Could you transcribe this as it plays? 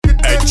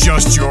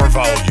Adjust your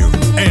volume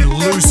and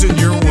loosen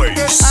your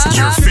waist.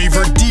 Your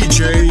favorite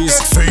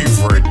DJ's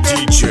favorite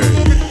DJ,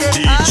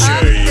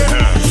 DJ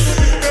Hef,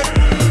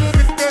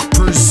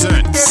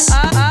 presents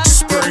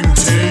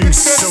Springtime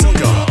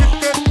Soca.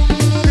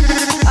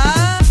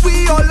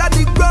 We all at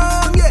the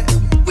ground, yeah.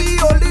 We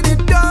all in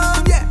it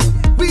down, yeah.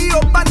 We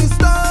open the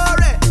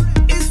story.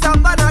 It's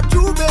Savannah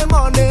Juve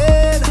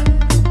morning,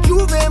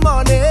 Juve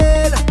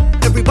morning.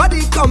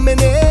 Everybody coming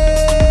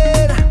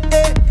in.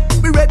 Hey,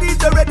 we ready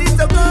to go,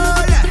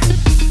 yeah.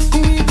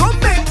 We gon'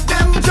 make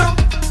them jump.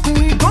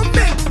 We gon'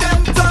 make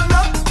them turn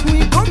up.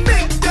 We gon'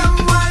 make them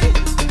wine.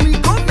 We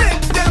gon'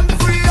 make them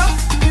free up.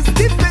 It's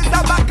the place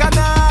of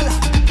Bacchanal.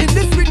 In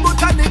this street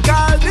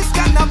botanical, this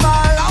carnival.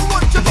 I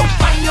want you to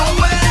find your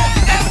way.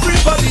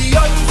 Everybody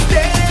on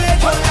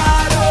stage, oh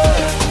God,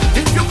 oh.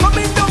 If you're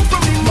coming down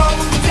from the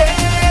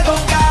mountain, oh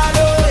God,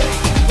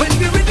 oh. When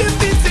the rhythm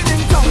beats in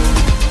town,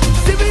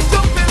 see me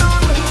jumping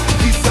on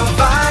the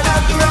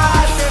Savannah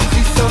grass,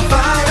 the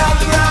Savannah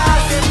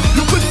grass.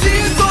 You could see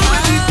it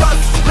going the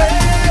bus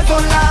race,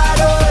 oh God,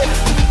 oh.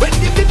 When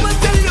the people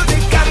tell you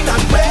they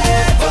cannot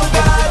wait, oh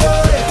God,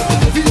 oh.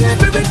 Feel the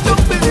spirit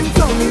jumping in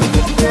town.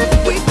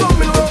 We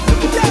coming up,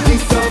 the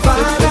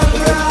Savannah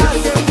grass,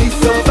 the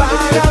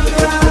Savannah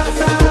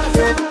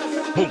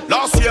grass.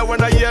 Last year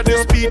when I hear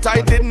this beat,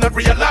 I did not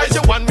realize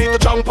you want me to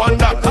jump on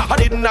that. I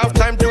didn't have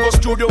time to go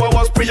studio, I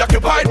was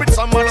preoccupied with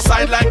some on the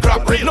sideline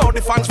crap. Now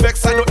the fans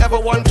vex, I don't ever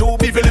want to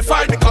be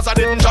vilified because I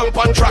didn't jump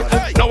on track.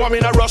 Now I'm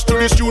in a rush to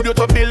the studio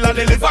to build a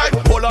daily vibe.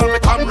 Hold on, me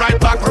come right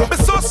back. My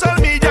social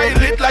media is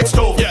lit like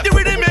stove. The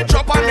rhythm it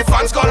drop and me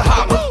fans call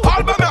ham.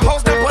 All by my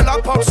house, they pull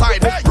up outside.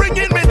 Bring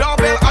in me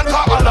doorbell and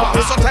car alarm.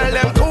 So tell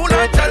them cool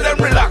and tell them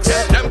relax.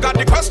 Them got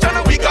the question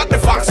and we got the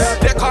facts.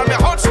 They call me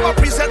hot, so I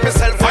present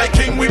myself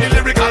Viking with the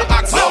lyrical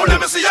acts. Now let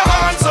me see your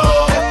hands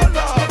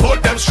up,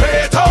 put them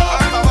straight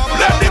up.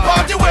 Let the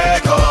party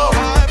wake up.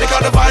 They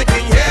got the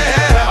Viking,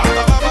 yeah.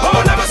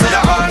 Oh, let me see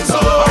your hands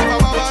up,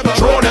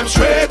 throw them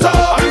straight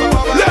up.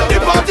 Let the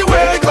party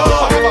wake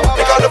up.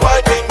 They got the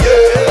Viking,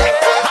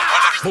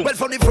 yeah. Well,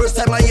 from the first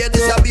time I hear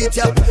this, I beat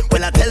ya.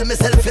 Well, I tell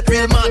myself it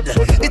real mad.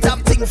 It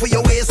have thing for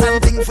your waist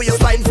and thing for your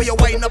spine, for your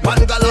wind up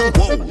and galang.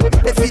 Whoa,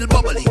 they feel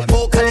bubbly,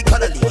 vocally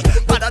cuddly,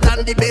 better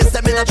than the bass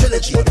them in a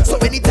trilogy. So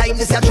anytime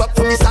this ya drop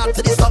from the start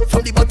to the stop,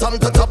 from the bottom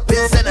to top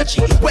is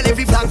energy. Well,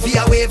 every flag for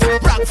your wave,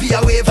 rock for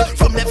your wave,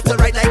 from left to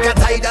right like a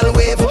tidal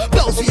wave.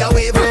 Blouse for your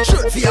wave,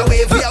 shirt for your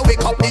wave. We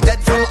wake up the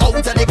dead from out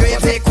of the grave.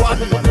 Take one,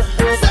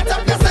 set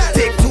up yourself.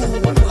 Take two,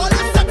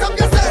 set up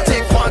yourself.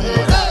 Take one,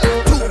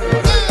 two,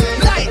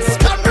 lights,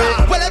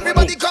 camera. Well,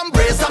 everybody come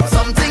brace up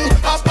something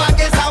up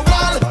against a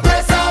wall.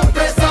 Brace up,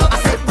 brace up. I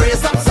said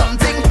brace up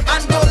something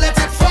and don't let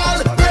it fall.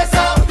 Brace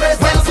up,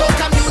 brace up. When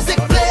soca music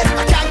play,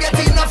 I can't get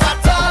enough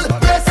at all.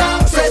 Brace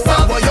up, brace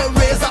up. Boy, you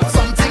raise up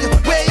something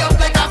way up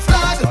like a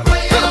flag.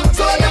 Way up.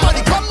 So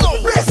everybody come now.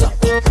 Brace up,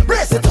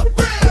 brace it up,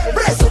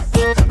 brace up,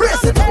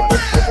 brace it up,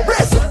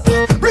 brace up,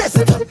 brace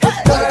it up.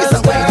 Girls,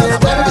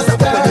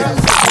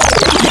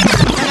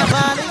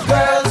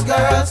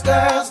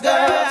 girls, girls,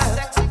 girls.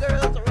 Sexy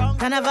girls around.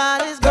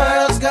 Carnival is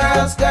girls,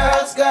 girls,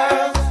 girls,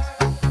 girls.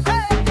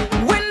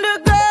 When the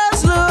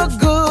girls look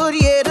good,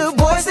 yeah, the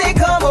boys they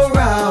come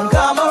around,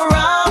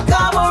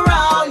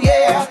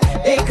 yeah,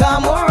 they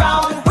come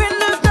around. When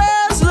the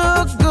girls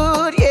look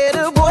good, yeah,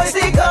 the boys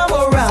they come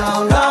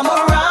around,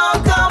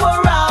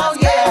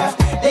 yeah,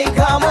 they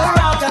come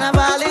around.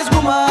 Carnival is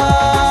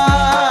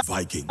woman,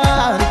 Viking,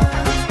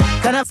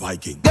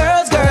 Viking,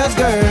 girls, girls,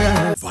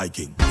 girls,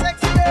 Viking,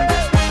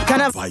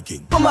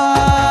 Viking,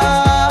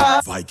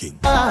 woman, Viking,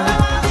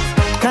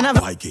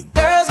 Viking,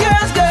 girls,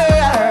 girls,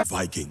 girls.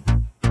 Viking.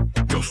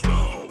 Just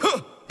now.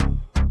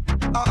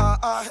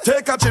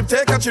 Take a chip,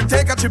 take a chip,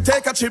 take a chip,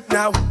 take a chip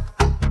now.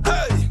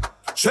 Hey,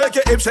 shake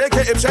it, hip, shake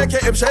it, hip, shake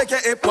it, hip, shake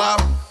it, hip, wow.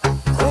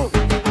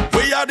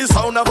 We are the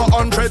sound of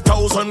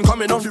 100,000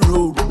 coming on the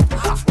road.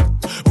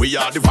 We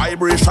are the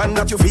vibration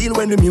that you feel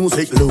when the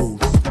music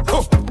loads.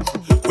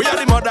 We are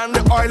the mud and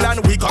the oil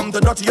and we come the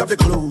dirty of the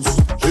clothes.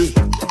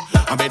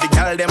 I made the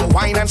girl them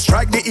wine and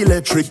strike the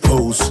electric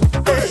pose.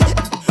 Hey,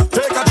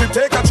 take a chip,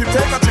 take a chip,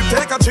 take a chip,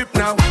 take a chip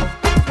now.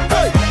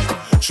 Hey,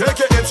 shake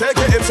it, hip, shake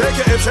it, hip, shake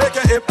it, hip, shake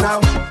it, hip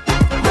now.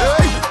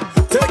 Hey,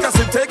 take a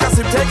sip, take a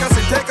sip, take a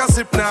sip, take a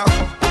sip now.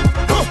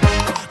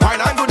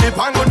 Wine and go dip,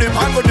 and go dip,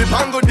 and go dip,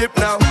 and go dip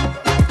now.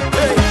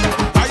 Hey,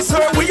 I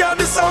swear we are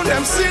the sound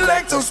them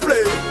selectors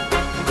play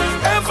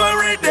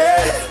every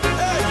day,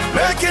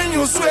 making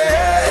you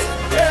sway.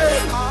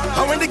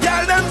 And when the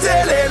girl them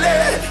tell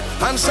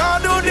and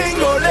shadow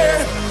dingole,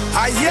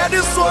 I hear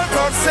the soul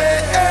crowd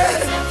say,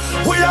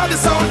 we are the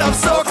sound of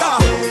soca.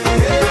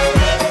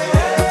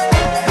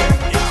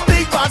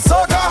 Big bad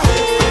soca.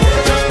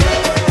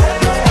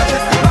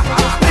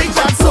 Big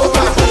bad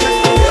soca.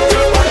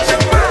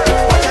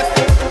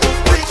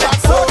 Big bad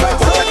soca.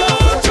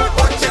 Watch it,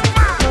 watch it,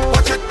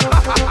 watch it,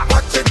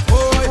 watch it.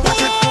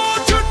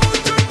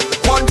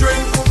 One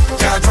drink,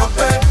 can't drop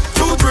it.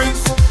 Two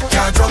drinks,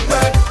 can't drop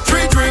it.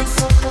 Three drinks,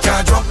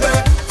 can't drop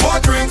it. Four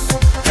drinks,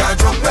 can't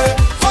drop it.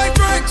 Five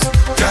drinks,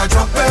 can't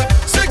drop it.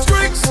 Six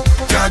drinks,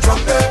 can't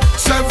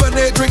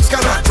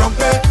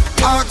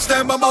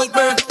them about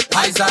me.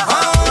 I's a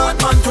hard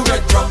man to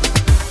get drunk.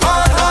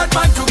 Hard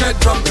man to get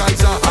drunk.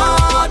 I's a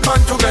hard man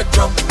to get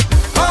drunk.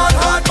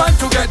 Hard man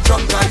to get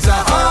drunk. I's a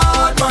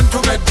hard man to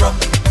get drunk.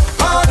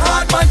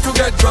 Hard man to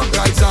get drunk.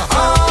 I's a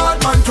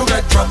hard man to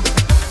get drunk.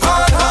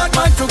 Hard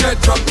man to get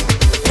drunk.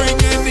 Bring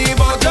in the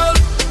bottle,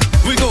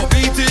 we go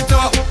beat it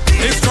up.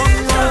 It's drunk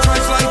from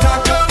twice like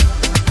tackle.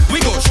 We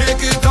go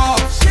shake it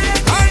off.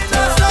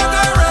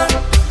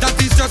 That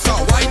is just a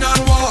wine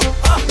and walk.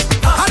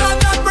 And I'm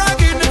not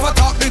bragging. If I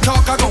talk the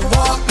talk, I gon'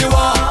 walk the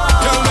walk.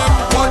 Tell them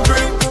 1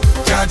 drink,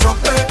 can't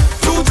drunk me.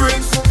 2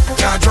 drinks,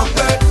 can't drunk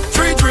me.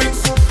 3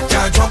 drinks,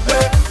 can't drunk me.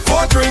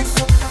 4 drinks,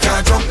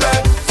 can't drunk me.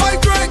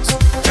 5 drinks,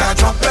 can't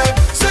drunk me.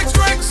 6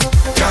 drinks,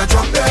 can't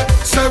drunk me.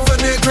 7,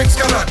 8 drinks,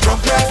 cannot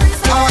drunk me.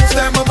 Ask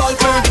them about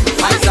me.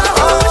 I said,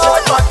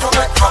 hard man to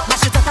get drunk.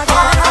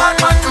 Hard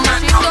man to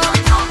get drunk.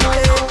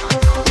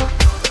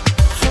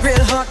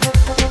 Real hot.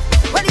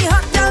 When the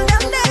hot girl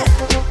them there.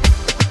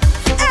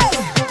 Hey.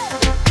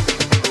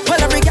 Well,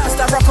 every girl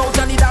start rock out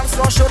on the dance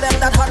floor. Show them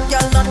that hot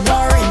girl not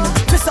boring.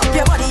 Twist up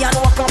your body and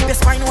walk up your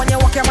spine. When you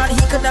walk your man, he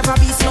could never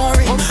be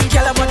snoring.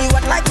 Girl, your body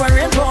wet like when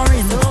rain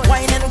pouring.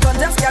 Whining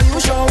contest, girl, you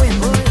showing.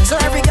 So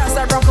every girl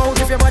start rock out.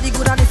 If your body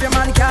good and if your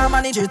man can't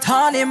manage it,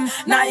 on him.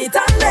 Night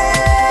and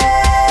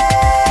day.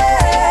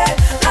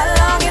 I'm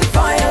longing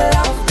for your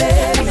love,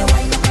 baby.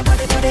 Wind up your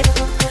body, body.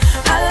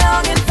 I'm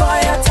longing for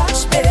your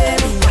touch,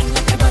 baby. Wind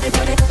up your body,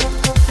 body.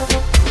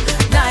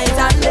 Night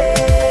and day.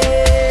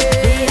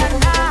 Day and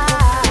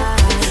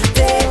night.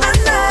 Day and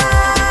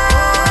night.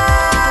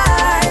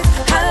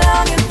 I'm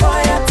longing for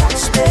your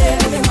touch,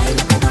 baby. Wind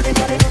up your body,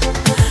 body.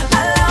 I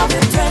love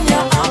it when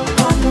you're up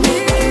on me.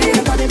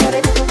 Body,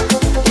 body.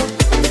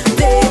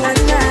 Day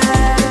and night.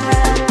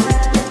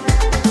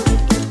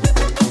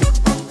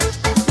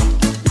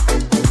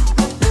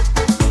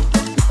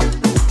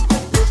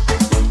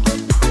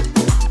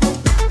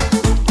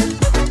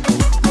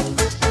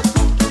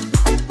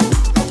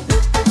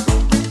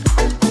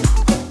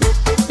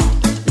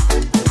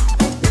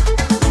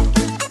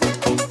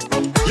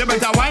 You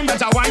better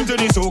wine to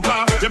the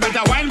soca. You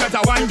better wine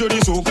to the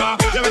soca.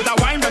 You better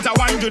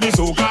wine to the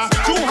soca.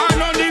 2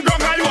 hands on the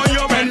ground, I want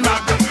you bend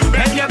back.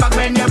 Bend your back,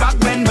 bend your back,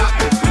 bend back.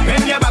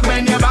 Bend your back,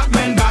 bend your back,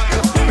 bend back.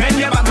 Bend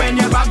your back, bend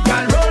your back,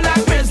 girl. Roll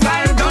like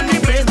baseline, down the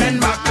place, bend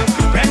back.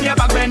 Bend your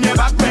back, bend your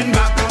back, bend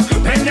back.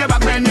 Bend your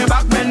back, bend your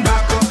back, bend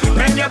back.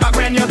 Bend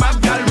your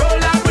back, girl. Roll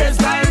like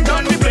baseline,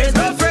 down the place.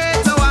 No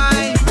afraid to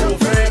wine.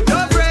 No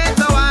afraid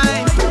to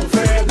wine.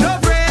 No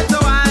afraid to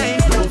wine.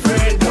 No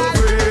afraid.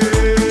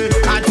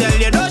 I tell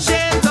you, no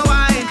shame to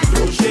wine.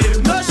 No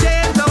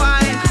shame to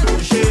wine. No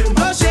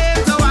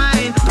shame to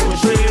wine. No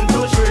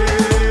shame.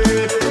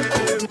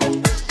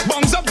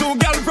 Bounce up to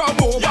girl from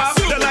over.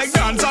 They like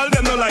dancehall,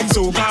 them no like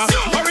soca.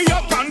 Hurry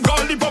up and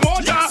call the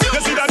promoter.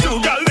 You see that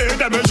 2 girl there,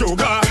 them a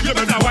sugar. You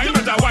better wine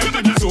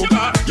to the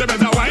soca. You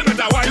better wine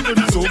to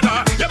the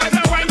soca. You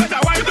better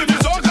wine to the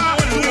soca.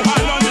 When 2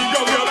 hands on the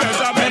ground, you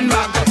better bend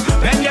back.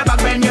 Bend your back,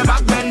 bend your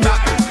back, bend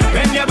back.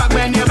 Bend your back,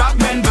 bend your back,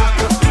 bend back.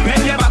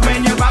 Bend your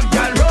back,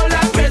 girl. Roll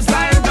like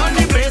baseline, down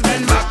the place,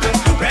 bend back.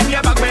 Bend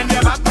your back, bend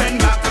your back, bend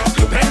back.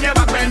 Bend your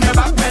back, bend your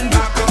back, bend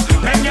back.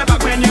 Bend your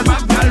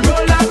back, girl.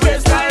 Roll like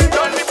baseline,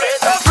 down the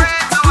place. No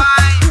afraid to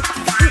wine.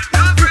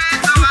 No afraid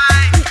to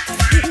wine.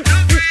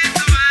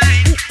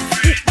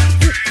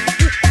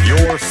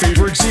 Your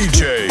favorite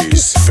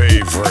DJ's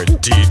favorite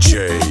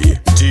DJ,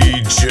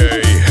 DJ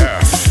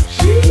Hef.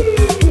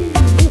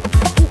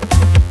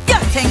 You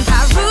think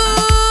I'm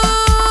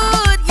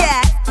rude,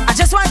 yeah. I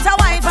just want to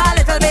wine for a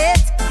little bit.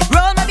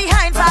 Roll me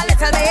behind for a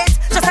little bit.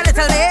 Just a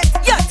little bit.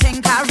 You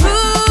think I'm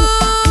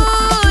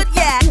rude,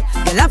 yeah.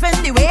 You're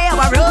loving the way how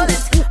I roll it.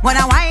 When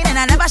I whine and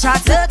I never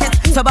short circuit.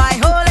 So boy,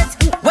 hold it.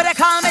 What I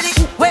call me the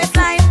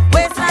waistline,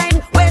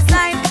 waistline,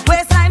 waistline,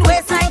 waistline,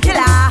 waistline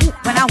killer.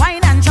 When I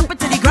whine and jump it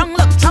to the ground,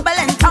 look trouble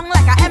and tongue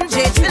like a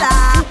MJ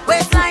Thriller.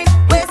 Waistline,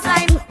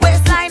 waistline,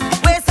 waistline,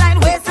 waistline,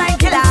 waistline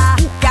killer.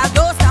 Girl,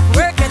 don't stop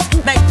work it.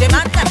 Make them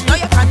and them know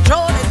you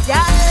control it,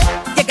 yeah.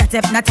 You get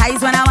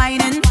hypnotized when I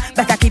whining.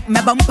 Better keep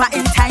my bumper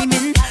in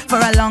timing. For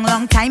a long,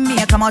 long time, me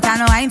I come out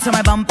and whine. So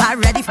my bumper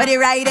ready for the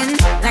riding.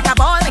 Like a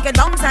ball, make it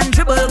bounce and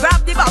dribble.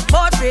 Grab the back,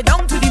 push straight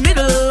down to the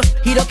middle.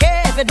 He don't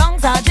care if it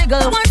bounce or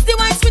jiggle. Once the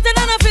wine sweeter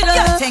than a fiddle.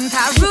 You think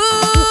I'm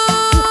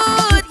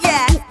rude,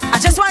 yeah. I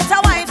just want to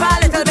wine for a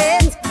little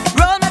bit.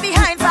 Roll me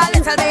behind for a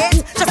little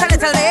bit. Just a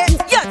little bit.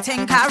 You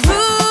think I'm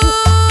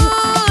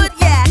rude,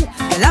 yeah.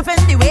 You're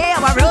loving the way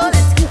how I roll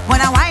it.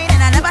 When I whine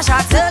and I never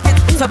short circuit.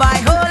 So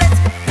boy, hold it.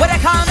 What I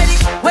call me the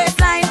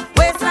waistline,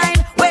 waistline,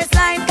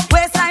 waistline,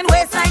 waistline,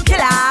 waistline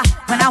killer.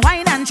 When I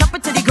whine and chop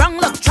it to the ground,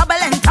 look trouble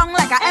and tongue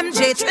like a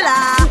MJ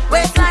Thriller.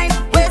 Waistline,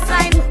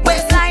 waistline,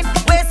 waistline,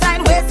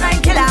 waistline,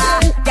 waistline killer.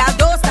 Girl,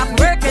 don't stop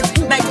work it.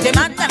 Make them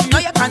and them know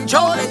you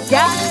control it.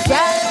 Yeah,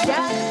 yeah,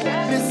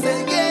 yeah.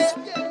 Listen, yeah.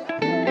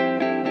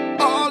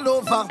 All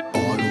over.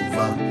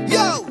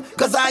 Yo,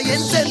 cause I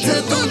intend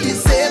to do the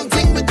same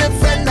thing with a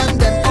friend and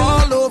then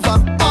all over.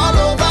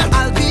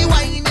 I'll be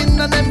whining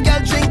and them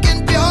girl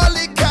drinking pure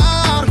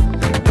liquor.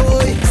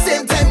 Boy,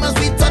 same time as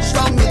we touch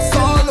down, it's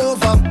all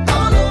over.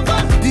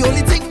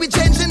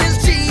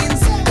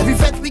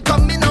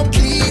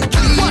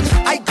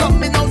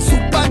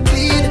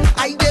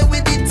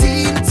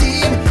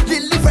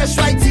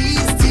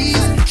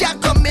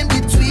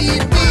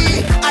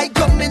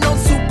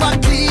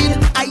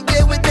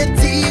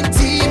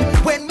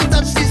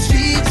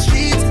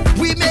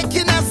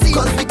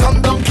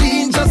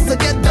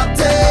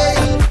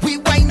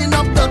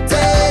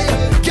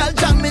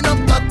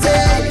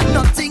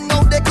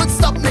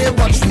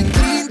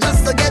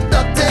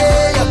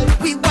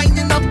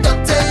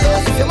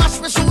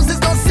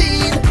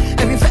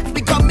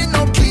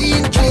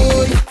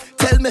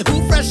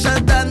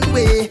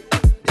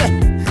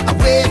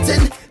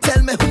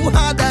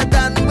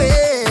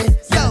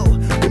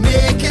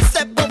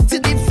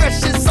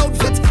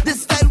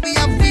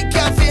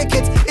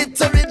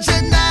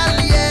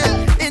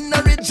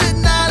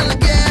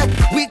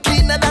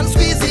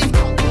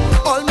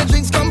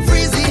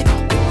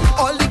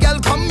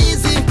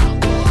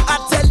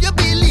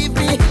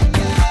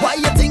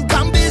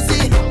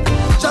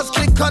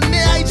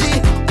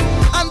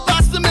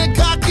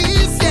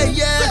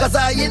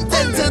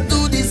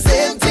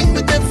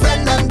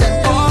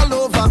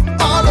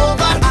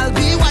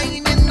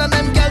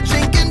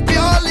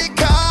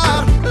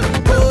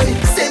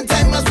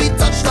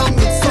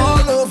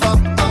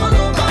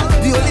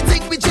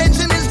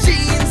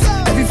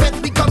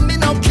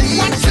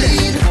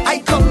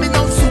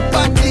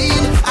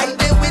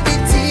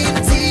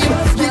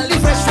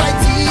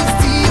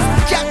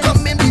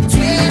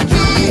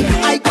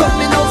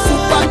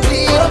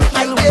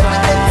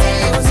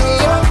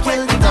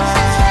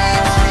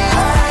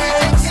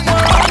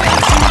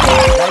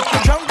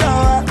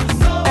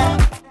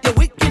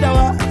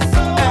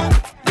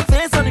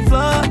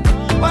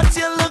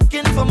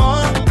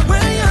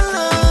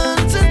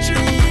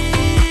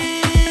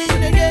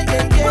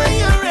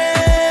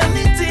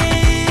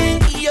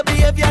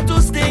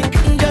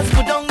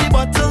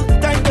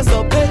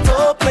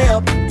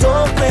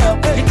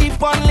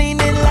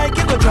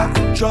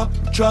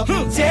 drop.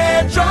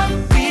 Teardrop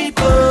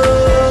people,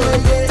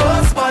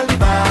 don't spoil the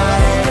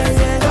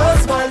vibes, don't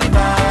spoil the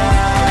vibes.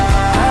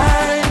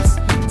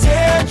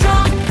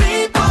 Teardrop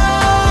people,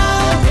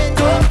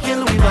 don't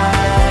kill the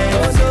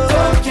vibes,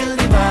 don't kill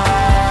the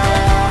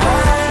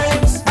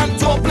vibes. And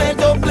don't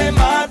play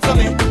mad for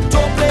me.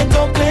 Don't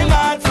play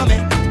mad for me.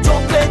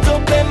 Don't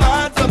play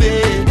mad for me.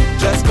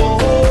 Just go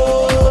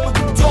home.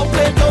 Don't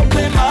play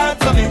mad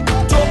for me.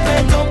 Don't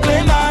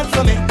play mad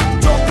for me.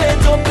 Don't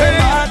play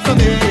mad for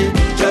me.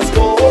 Just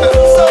go home.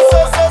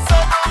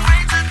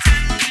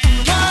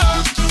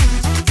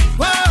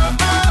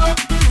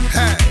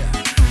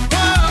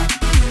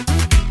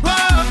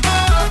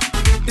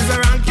 It's a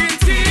ranking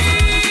thing.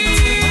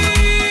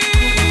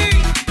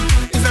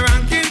 It's a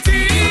ranking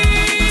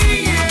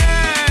thing.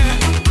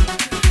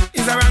 Yeah.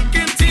 It's a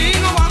ranking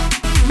thing.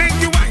 Make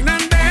you wine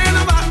and then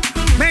over.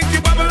 Make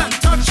you bubble and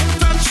touch.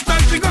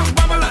 You go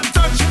bubble and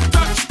touch.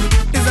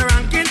 It's a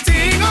ranking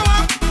thing.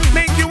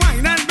 Make you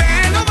wine and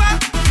then over.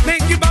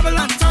 Make you bubble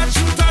and touch.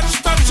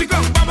 You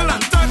go bubble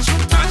and touch.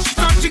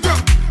 You go.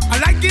 I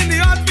like in the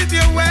outfit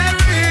you're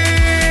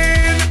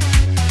wearing.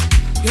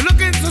 You're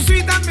looking so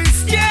sweet and me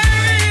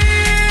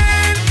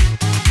scaring.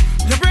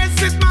 Your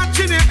bracelet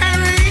matching your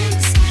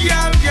earrings.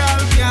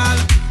 Girl.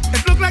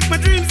 It look like my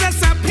dreams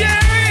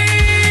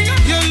disappearing.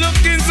 You're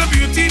looking so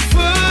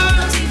beautiful.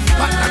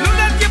 But I know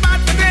that you're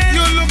bad today.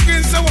 You're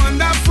looking so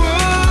wonderful.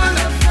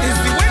 It's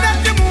the way that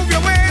you move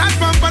your way. That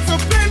bumper so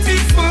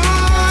plentiful.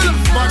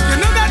 But you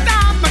know that I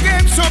have my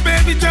game. So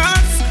baby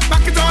just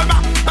back it all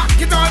back.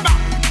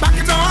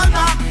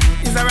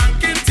 It's a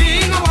ranking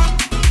thing.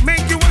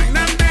 Make you wine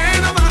and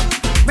then over.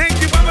 Make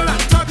you bubble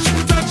and touch.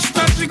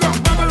 You go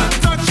bubble and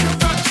touch.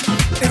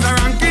 It's a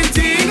ranking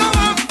thing.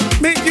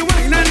 Make you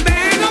wine and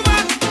then over.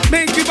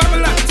 Make you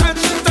bubble and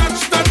touch.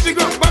 You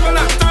go bubble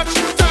and touch.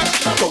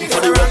 Come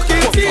for the walk,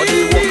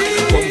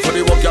 come for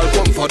the walk, girl,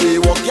 come for the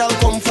walk, girl,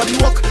 come for the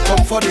walk,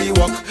 come for the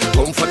walk,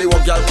 come for the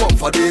walk, girl, come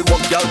for the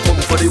walk, girl, come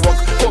for the walk,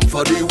 come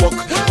for the walk,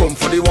 come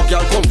for the walk,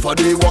 girl, come for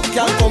the walk,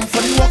 girl, come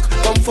for the walk,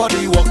 come for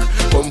the walk,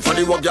 come for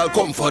the walk, girl,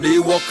 come for the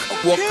walk,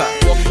 walk.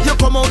 You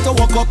come out to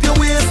walk up your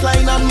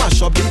waistline and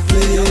mash up the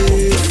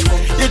place.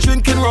 You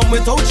drinking rum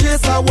without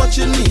chaser,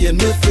 watching me in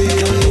my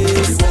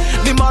face.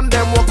 The man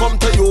them will come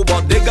to you,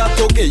 but they got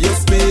to get your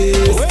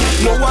space.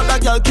 No other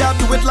girl can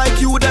do it like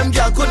you, them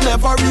girl could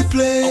never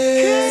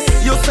replace.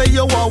 You say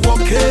you are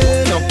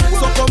walking,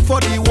 so come for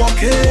the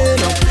walking.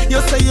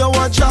 You say you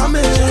are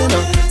jamming,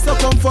 so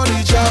come for the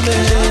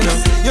jamming.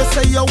 You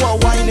say you are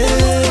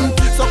whining,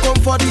 so come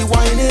for the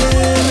whining.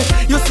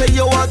 You say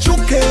you are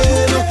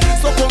juking,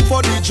 so come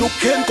for the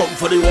juking. Come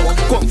for the walk,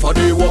 come for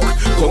the walk,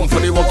 come for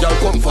the walk, girl,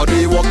 come for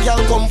the walk, girl,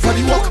 come for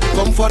the walk,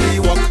 come for the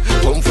walk,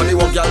 come for the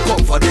walk, girl,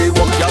 come for the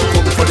walk, girl,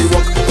 come for the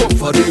walk, come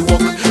for the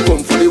walk, come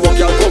for the walk,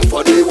 girl, come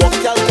for the walk,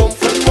 girl, come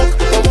for the walk,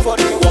 come for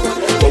the walk,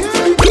 come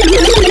for the walk.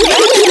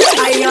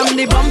 I am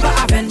the bumper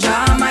avenger.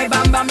 My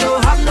bam bam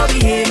don't have no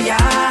behavior.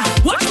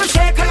 Watch me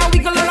shake and a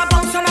wiggle and a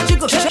bounce and a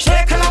jiggle.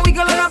 Shake and a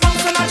wiggle and a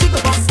bounce and a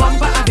jiggle.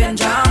 Bumper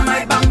avenger.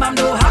 My bam bam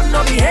don't have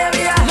no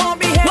behavior.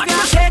 Watch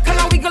me shake and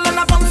a wiggle and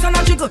a bounce and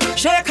a jiggle.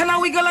 Shake and a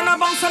wiggle and a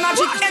bounce and a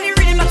jiggle. Any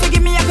rhythm that you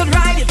give me, I could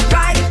ride it.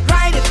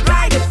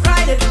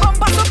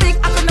 Bumper so big,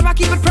 I could never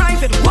keep it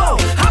private. Whoa,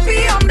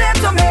 happy I'm there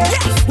to me.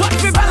 Yes. Watch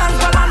me balance,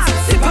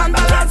 sip and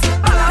balance,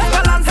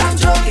 and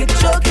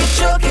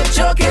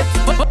choke it.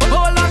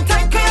 Hold on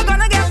tight, 'cause you're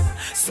gonna get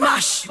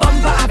smash.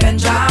 Bumper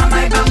avenger,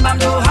 my bam bam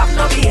don't have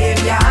no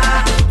behavior.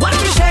 Watch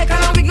me shake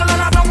and a wiggle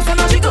and a bounce and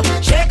a jiggle.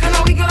 Shake and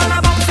a wiggle and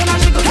a bounce and a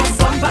jiggle.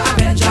 Bumper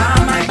avenger,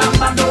 my bam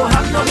bam don't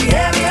have no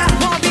behavior.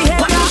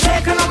 Watch me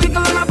shake and a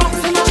wiggle and a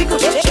bounce and a jiggle.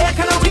 Shake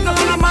and a wiggle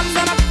and a bounce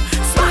and a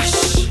smash.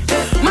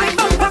 My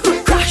bumper could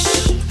crash.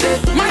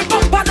 My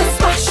bumper could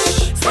smash.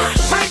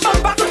 My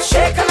bumper could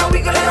shake and a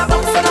wiggle and a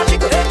bounce and a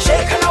jiggle.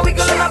 Shake and a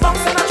wiggle and a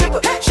bounce and a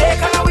jiggle.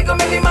 Shake and a wiggle,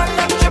 make the man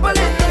them dribble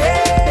in.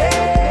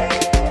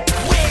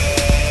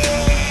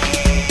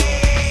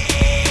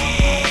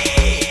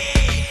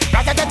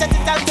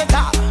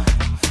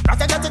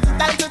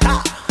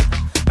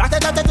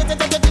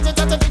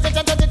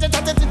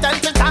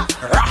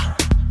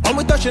 When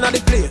we touching at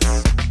the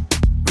place,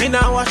 we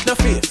now wash the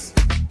face.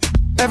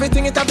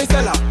 Everything it a be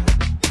seller.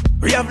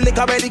 We have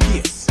liquor by the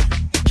case.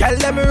 Girl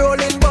them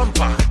rolling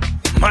bumper,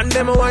 man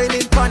them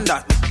whining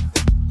panda.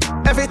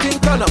 Everything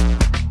turn up,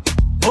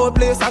 whole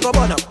place I go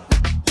burn up.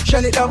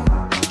 Shell it down,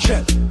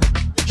 shell.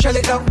 Shell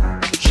it down,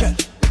 shell.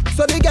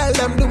 So the girl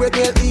them do it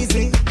real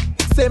easy,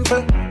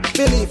 simple,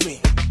 believe me.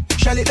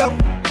 Shell it down,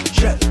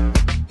 shell.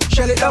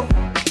 Shell it down,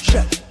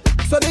 shell.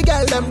 So the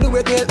girl them do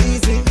it real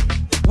easy.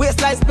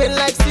 Waistline spin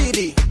like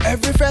CD.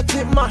 Every fret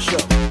tip mash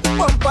up.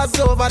 Bumpers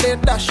over the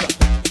dash up.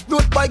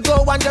 Good boy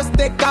go and just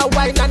take a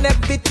wine and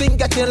everything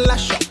getting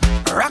lash up.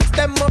 Rocks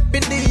them up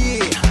in the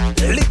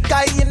air.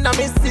 Liquor in my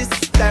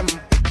system.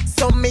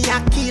 So me I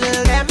kill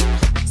them.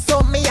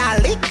 So me I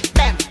lick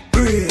them.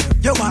 Brave.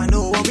 You wanna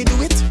know how we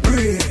do it?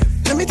 Brave.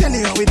 Let me tell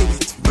you how we do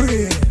it.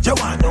 Brave. You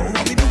wanna know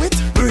how we do it?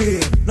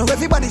 Brave. Now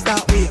everybody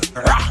start with.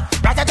 Rah.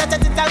 Rah. Rah. Rah.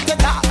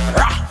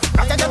 Rah. Rah. Rah. Rah. Rah. Rah.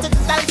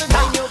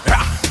 Rah.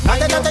 Rah. Rah.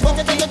 Rah.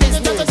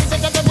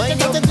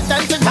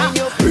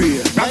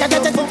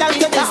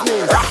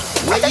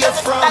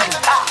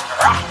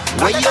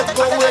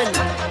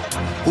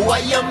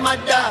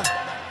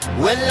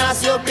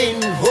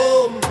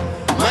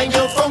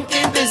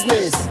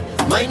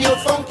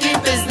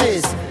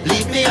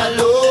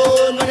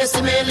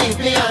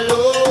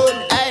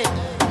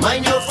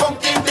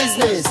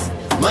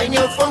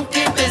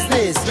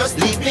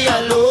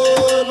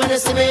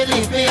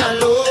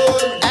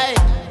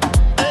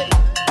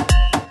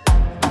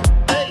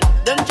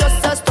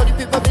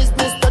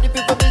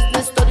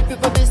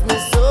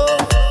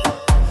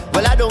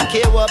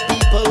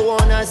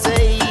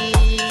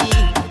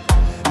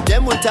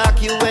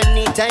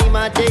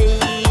 a day.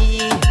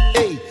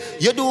 Hey,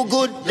 you do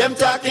good, them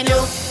talking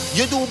you.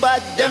 You do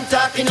bad, them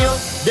talking you.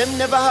 Them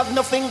never have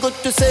nothing good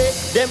to say.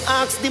 Them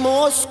ask the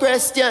most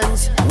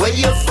questions. Where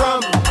you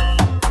from?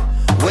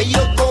 Where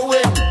you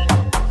going?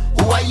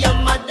 Who are your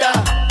mother?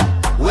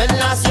 When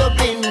last you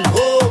been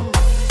home?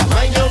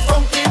 Mind your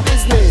funky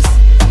business.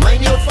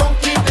 Mind your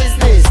funky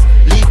business.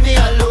 Leave me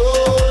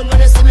alone. When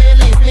you see me,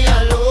 leave me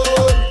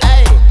alone.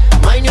 Hey,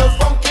 mind your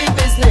funky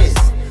business.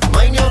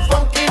 Mind your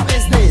funky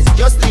business.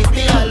 Just leave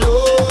me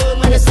alone.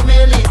 When you see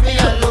me, leave me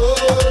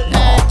alone.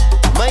 Hey,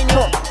 mind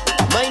your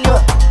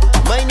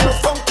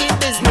funky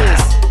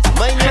business.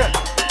 Mind your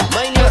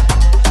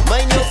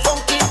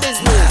funky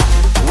business.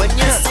 When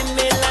you see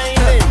me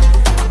lying,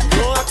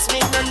 don't ask me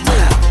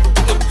nothing.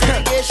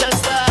 Interrogation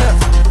start.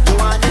 You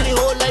want any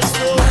whole life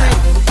story?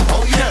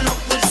 How you look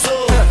good so?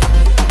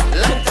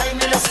 Long time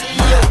I see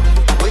you.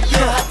 When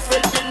you hot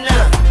for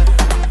dinner,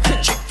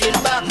 chicken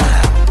back.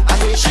 I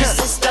hear she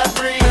sister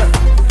bring.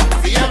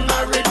 Be a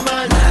married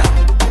man.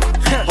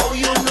 How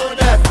you know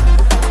that?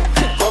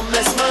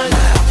 Homeless man.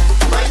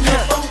 Mind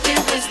your funky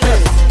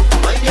business.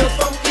 Mind your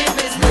funky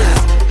business.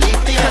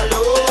 Leave me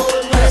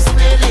alone. Rest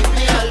me, leave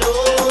me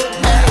alone.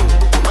 Hey,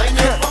 mind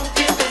your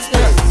funky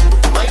business.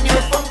 Mind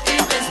your funky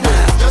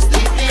business. Just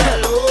leave me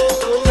alone.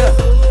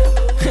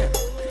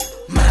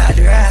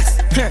 Madras.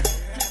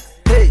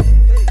 Hey.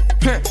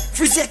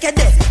 Free second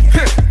there.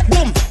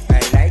 Boom. I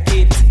like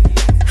it.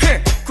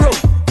 Crow.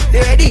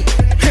 They ready?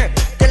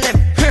 Tell them.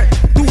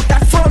 Do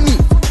that for me.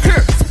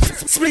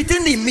 Split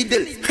in the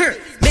middle.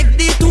 Make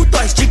the two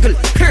toys jiggle.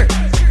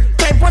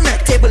 Climb on a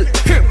table.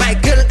 My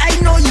girl, I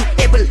know you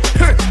able.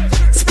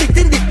 Split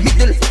in the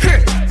middle.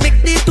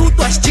 Make the two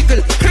toys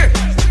jiggle.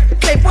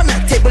 Climb on a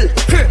table.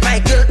 My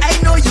girl, I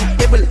know you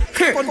able.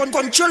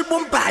 Control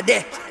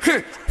bombade.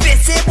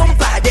 Face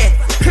bombade.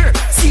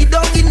 Sit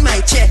down in my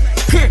chair.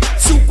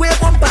 Soupe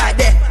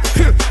bombade.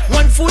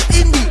 1 foot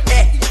in the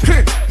air.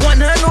 1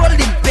 hand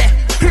holding bear.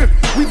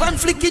 With 1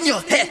 flick in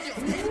your hair.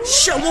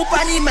 Shamu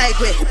pani my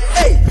way.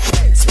 Hey,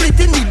 split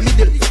in the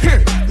middle.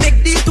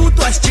 Make the two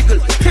toys jiggle.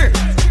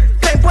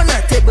 Climb on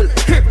a table.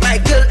 My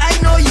girl, I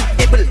know you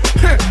able.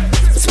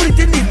 Split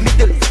in the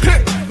middle.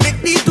 Make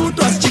the two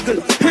toys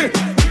jiggle.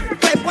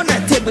 Climb on a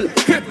table.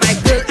 My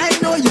girl, I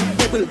know you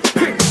able.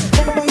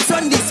 Bounce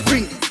on the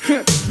spring.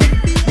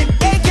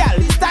 Hey girl,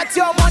 is that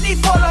your money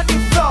fall on the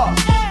floor?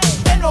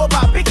 Bend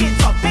over, pick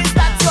it up. Is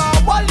that your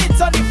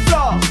wallet on the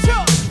floor?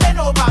 Bend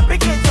over,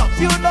 pick it up.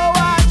 You know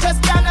I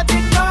just cannot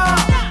ignore.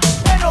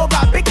 Bend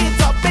over, pick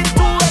it up. It's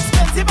too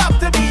expensive up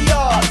to be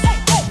yours.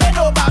 Bend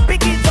over,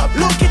 pick it up.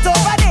 Look it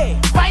over there.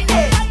 Find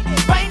it,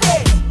 find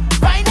it,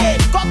 find it.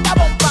 Got the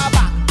bumper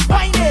back.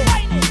 Find it,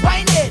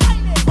 find it,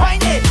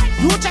 find it.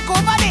 You check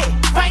over there.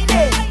 Find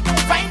it,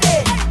 find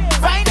it,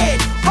 find it.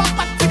 Come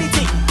back to the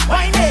thing.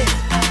 Find it,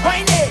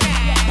 find it,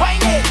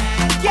 find it.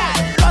 Yeah,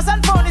 lost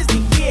and found is the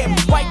game.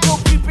 Why go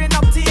creeping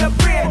up to your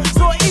brain?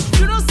 So if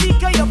you don't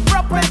seek your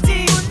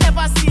property, you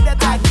never see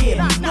that again.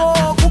 No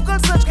Google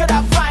search could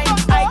I find.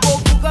 I go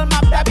Google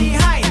map that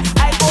behind.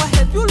 I go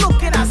help you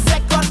look in a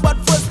second, but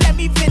first let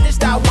me finish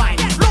that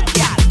wine. Look,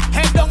 y'all,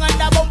 head down and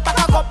the bumper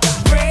cock up.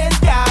 Praise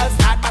y'all,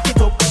 start back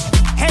it up.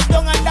 Head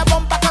down and the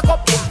bumper cock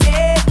up.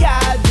 Hey,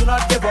 y'all, do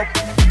not give up.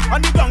 On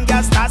the ground,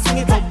 y'all start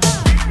swing it up.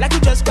 Like you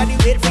just got the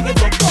weight, bring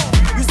it up.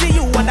 You see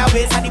you on the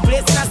waist and the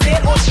place in a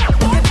state. Oh,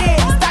 okay,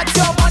 is that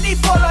your money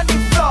fall on the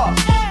floor?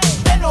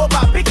 Bend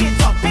over, pick it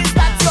up. Is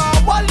that your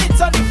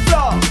wallet on the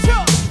floor?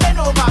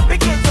 Bend over,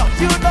 pick it up.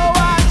 You know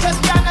I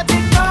just cannot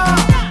ignore.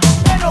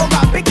 Bend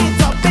over, pick it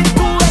up. It's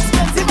too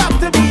expensive up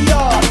to be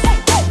yours.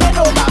 Bend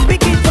over,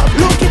 pick it up.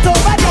 Look it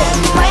over there.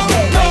 Find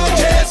it, find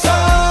it.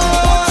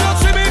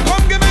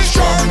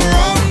 Strong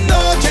rum,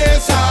 no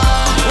chaser.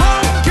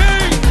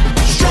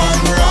 Strong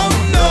rum,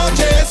 no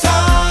chaser.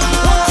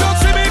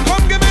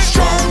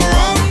 Strong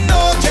rum, no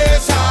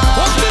chaser.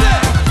 What's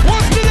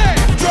today?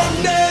 Drum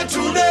day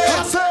today.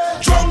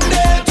 Drum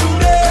day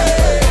today.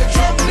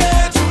 Drum day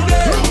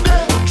today.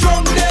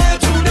 Drum day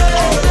today.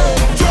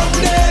 Drum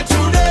day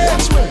today.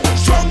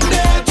 Drum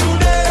day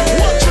today.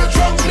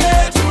 Drum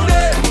day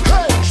today.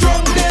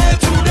 Drum day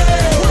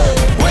today.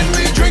 When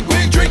we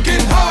drink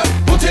it hard.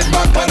 Put it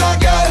back on a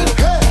girl.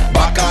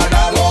 Back on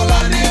a whole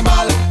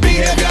animal.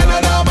 Behavior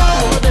not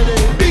normal.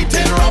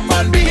 Beating rum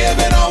and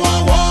behaving how I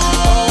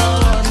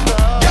want.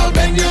 Girl,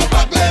 bend your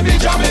back, let me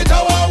jam it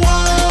how I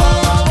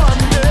want.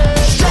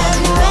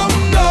 Strong rum,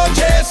 no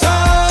chaser.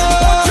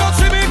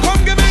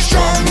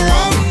 Strong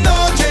rum, no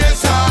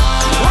chaser.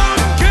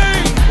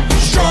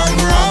 Strong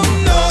rum,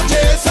 no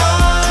chaser.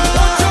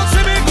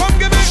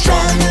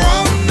 Strong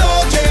rum, no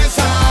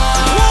chaser.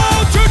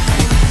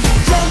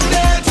 Drum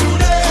day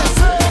today.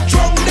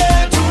 Drum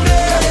day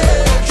today.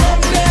 Drum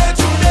day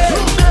today.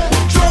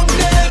 Drum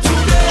day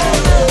today.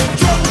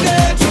 Drum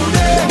day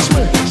today.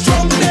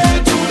 Drum day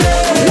today.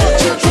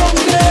 Drum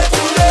day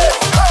today.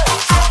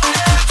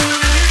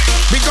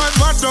 Because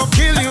what don't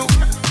kill you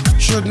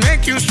should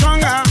make you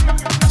stronger.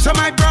 So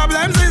my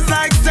problems is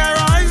like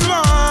steroids,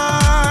 boy.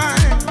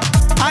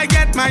 I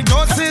get my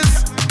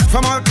doses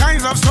from all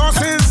kinds of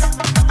sources,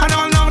 and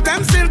all of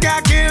them still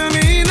can't kill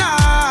me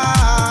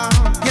now.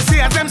 You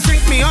see, as them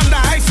sink me under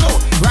ice, so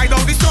ride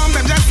out the storm,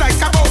 them just like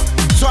a boat.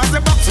 So as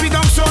the box me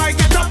down, so I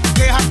get up.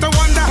 They have to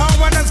wonder how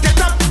others get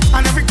up,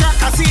 and every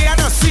crack I see, I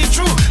just see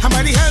through. And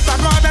by the help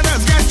of God, I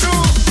just get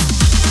through.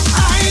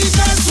 I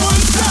just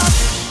won't stop.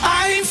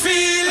 I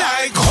feel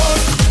like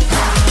hope.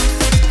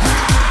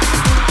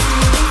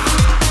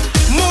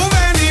 Move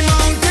any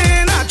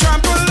mountain, I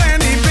trample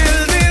any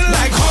building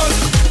like Hulk.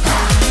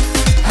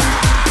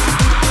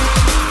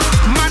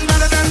 Man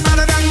better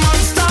than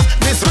monster,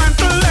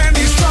 dismantle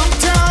any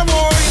structure,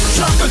 boy.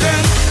 Trample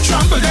them,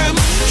 trample them,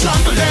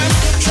 trample them,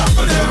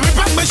 trample them. Rip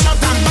up my shot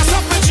and bust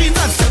up my jeans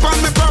and step on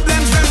my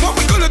problems. Then what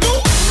we gonna do?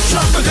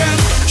 Trample them,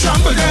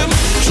 trample them,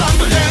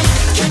 trample them.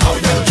 Kick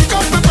out them, kick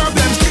out my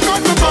problems, kick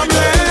out my problems.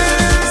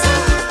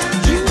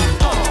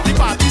 The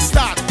party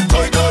start,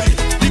 toy toy.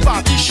 The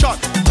party shot,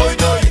 toy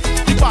toy.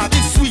 The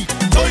party sweet,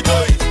 toy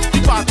toy.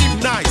 The party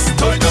nice,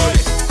 toy toy.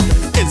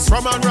 It's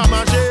Raman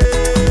Ramaje,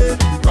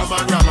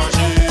 Raman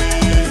Ramaje.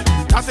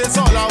 That is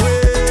all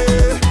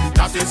away,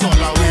 that is all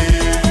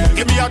away.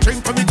 Give me a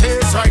drink for me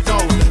taste right now.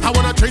 I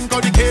wanna drink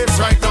on the case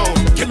right now.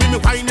 Give me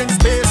wine and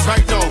space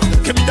right now.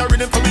 Give me the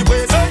rhythm for me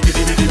waist.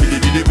 Bidi bidi bidi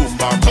bidi boom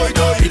bam, toy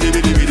toy. Bidi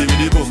bidi bidi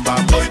bidi boom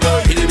bam, toy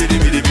toy. Bidi bidi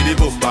bidi bidi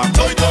boom bam,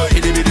 toy toy.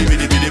 Bidi bidi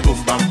bidi bidi boom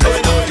bam, toy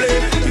toy.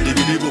 Bidi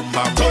bidi boom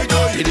bam, toy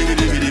toy. Bidi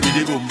bidi bidi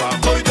bidi boom bam,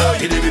 toy toy.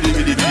 Bidi bidi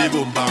bidi bidi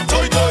boom bam,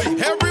 toy toy.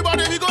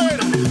 Everybody we going.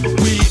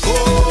 We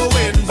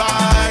going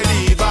by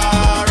the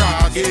bar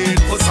again.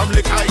 Put some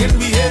liquor in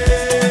we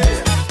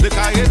head,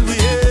 liquor in we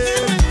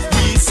head.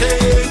 We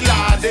sing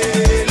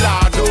lade,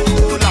 lado,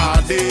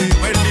 lade.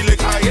 When the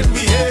liquor in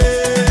we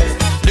head,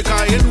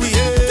 liquor in we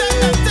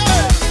head.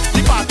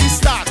 The party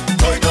start,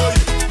 toy toy.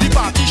 The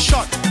party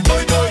shot,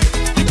 toy toy.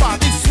 The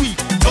party sweet,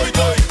 toy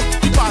toy.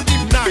 The party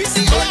nice,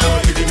 toy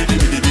toy. Bidi bidi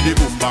bidi bidi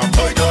boom bam,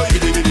 toy toy.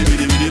 Bidi bidi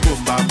bidi bidi boom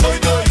bam, toy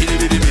toy. Bidi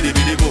bidi bidi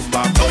bidi boom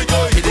bam, toy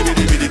toy. Bidi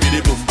bidi bidi bidi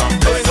boom bam,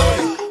 toy toy.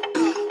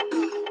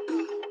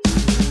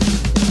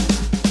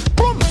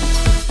 Boom.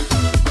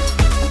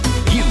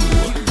 You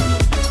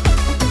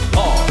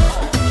are.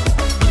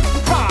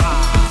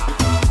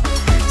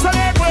 So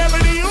make way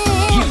for the U,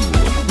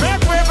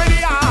 make way for the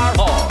R.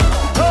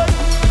 Hey,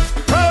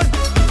 hey,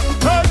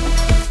 hey,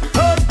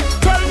 hey.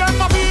 Tell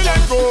them I'm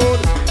feeling good,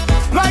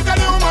 like a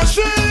new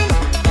machine,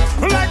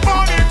 like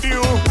morning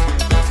dew,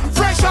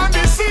 fresh on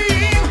the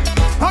scene.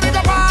 I make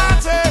a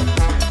party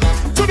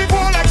to the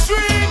full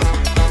extreme,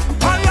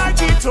 and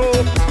light it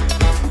up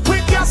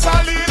with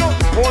gasoline.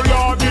 Oh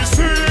Lord, the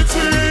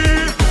city,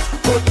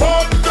 good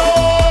bando.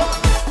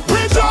 We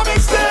jamming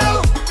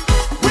still,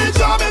 we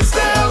jamming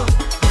still.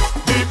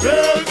 The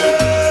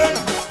building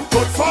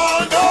could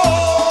fall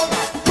down.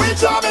 We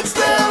jamming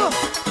still,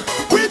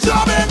 we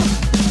jamming.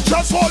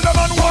 Just hold them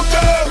and walk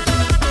them,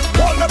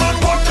 hold them and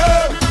walk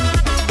them,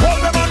 hold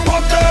them and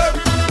walk them,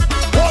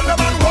 hold them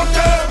and walk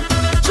them.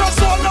 Just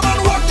hold them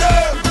and walk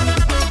them,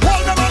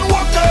 hold them and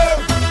walk them,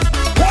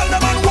 hold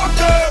them and walk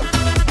them,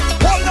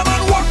 hold them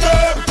and walk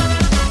them.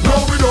 No,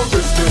 we don't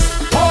business.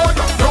 Oh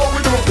yeah, no,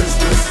 we don't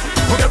business.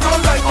 We get on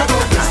like we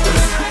don't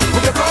business. We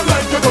get on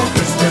like we don't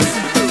business.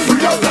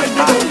 Free up like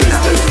we don't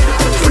business.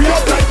 Free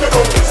up like we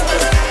don't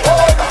business.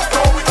 Oh yeah,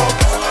 no, we don't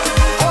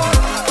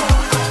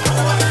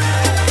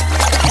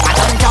I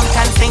don't jump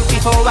and think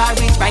before I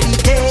reach my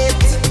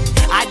gate.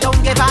 I don't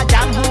give a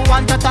damn who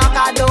want to talk,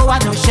 I don't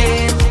want no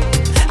shame.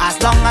 As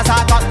long as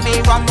I got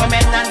me rum,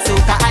 women and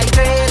soca, I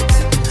great.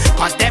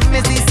 Cause them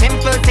is the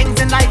simple things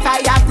in life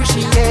I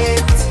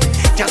appreciate.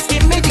 Just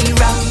give me the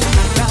rum,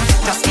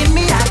 just give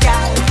me a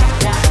gal.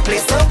 Play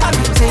soca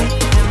music,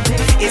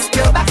 it's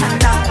pure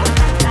bacchanal.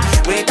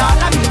 With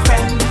all of me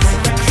friends,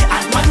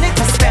 and money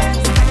to spend.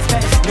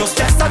 No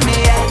stress on me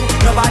head,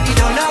 nobody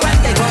don't know when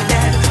they go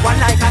dead. One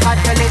life I got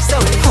to live, so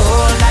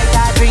whole night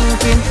I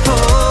drinking,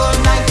 whole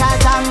night I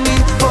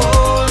jamming,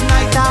 whole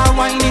night I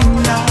whining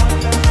now.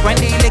 When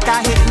the liquor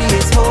hit me,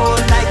 it's whole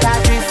night I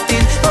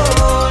drifting,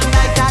 whole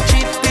night I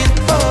tripping,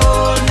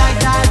 whole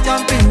night I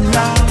jumping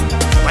now.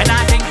 When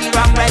I drink the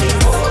rum ready,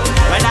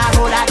 when I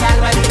hold a gal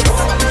ready,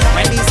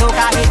 when the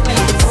soca hit me,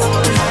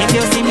 if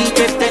you see me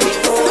drifting,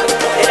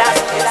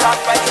 it's up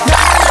ready.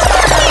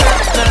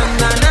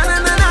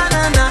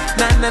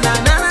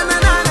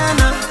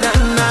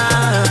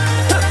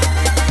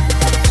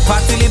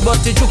 Party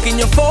but you juke in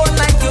your phone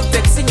like you're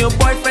texting your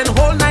boyfriend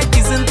whole night.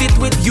 Isn't it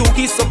with you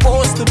he's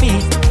supposed to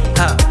be?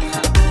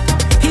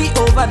 He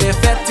over there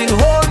fetting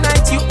whole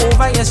night. You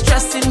over here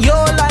stressing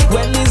your life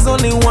when there's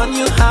only one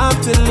you have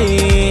to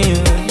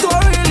live.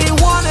 Don't really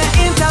wanna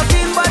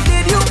intervene, but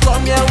did you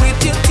come here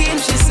with your team?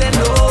 She said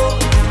no,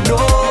 no,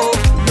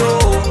 no.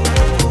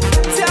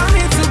 Tell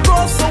me to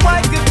go so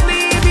I could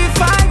leave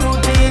if I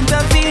would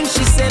intervene.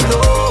 She said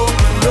no,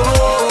 no,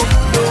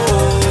 no.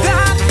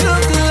 That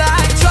looked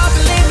like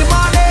trouble in the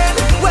morning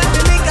when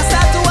the liquor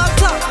start to up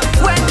top,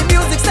 when the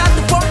music start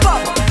to pump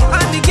up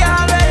and the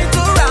girl ready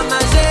to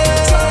ramage.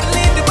 Trouble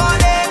in the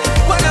morning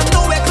when I'm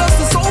nowhere close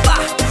to sober,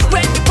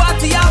 when the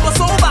party hour was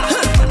over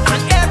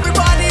and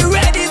everybody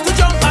ready to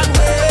jump and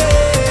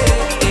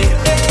wait.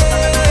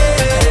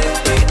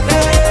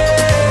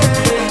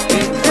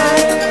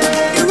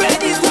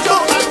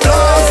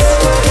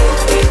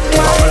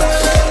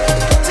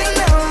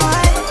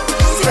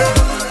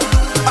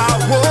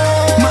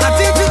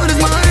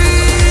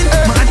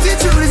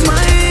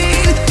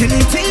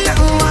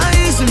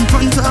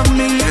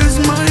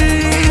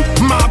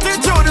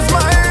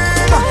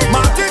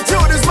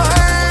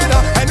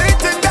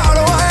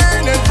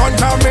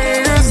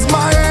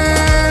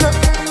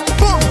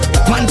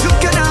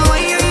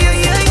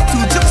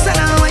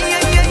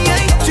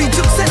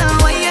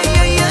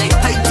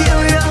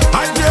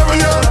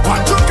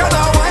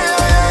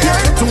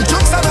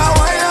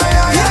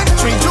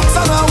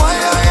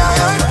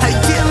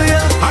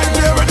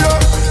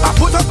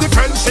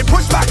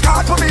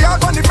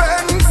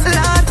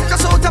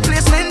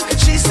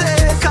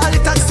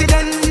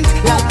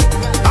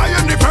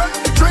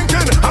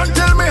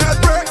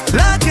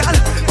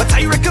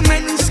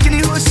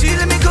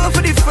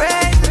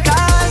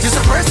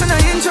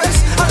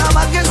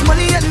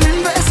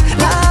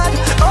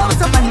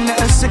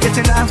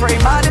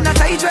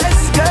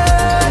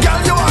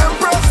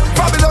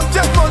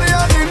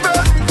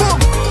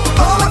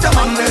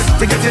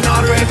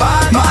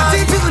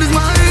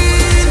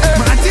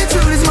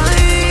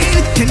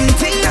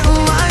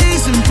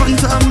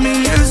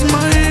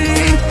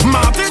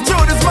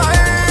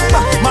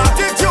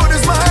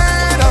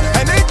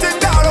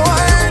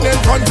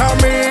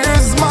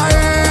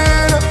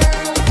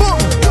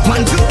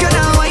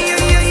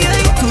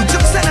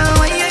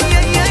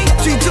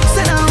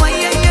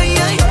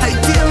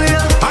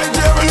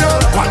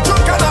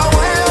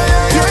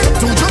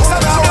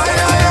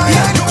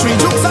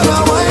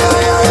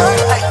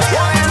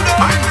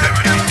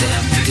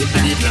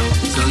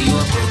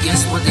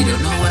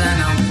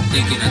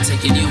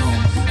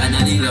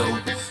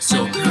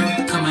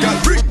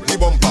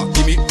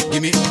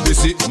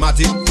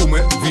 Matty,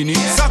 Pume, Vini.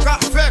 Saka,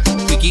 Fek,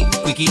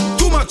 Quickie,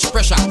 too much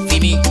pressure,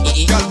 Fimi.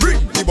 Girl, bring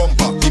the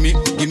bumper, gimme,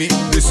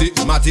 Missy,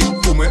 Matty,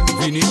 Pume,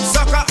 Vini.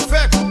 Saka,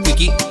 Fek,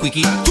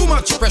 Quickie, too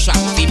much pressure,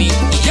 Fimi.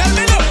 Girl,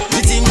 me know,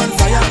 the thing on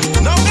fire.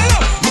 Now me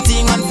know, the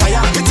thing on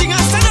fire. The thing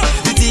on stand up,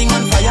 the thing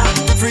on fire.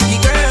 Freaky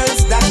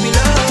girls that we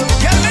love.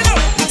 Girl, me know,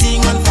 the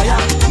thing on fire.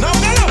 Now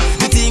me know,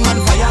 the thing on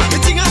fire. The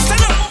thing on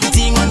stand up, the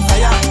thing on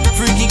fire.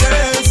 Freaky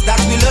girls that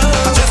we love.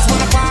 I just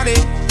wanna party.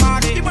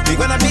 We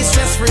gonna be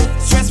stress-free.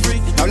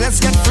 Now let's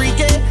get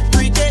freaky.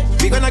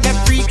 We gonna get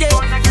freaky.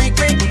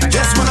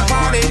 Just wanna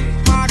party.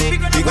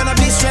 We gonna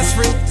be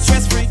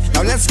stress-free.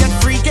 Now let's get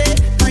freaky.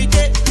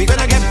 We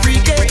gonna get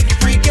freaky.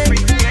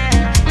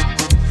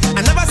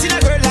 I never seen a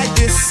girl like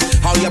this.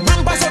 How your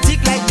bumper so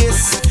thick like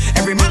this?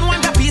 Every man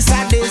want a piece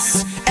like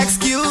this.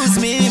 Excuse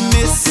me,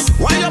 miss.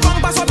 Why your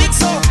bumper so big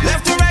so?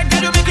 Left to right,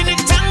 girl, you making it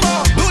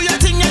tango. Do your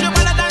thing, you're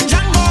better than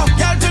Django.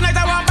 Girl, tonight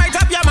I want bite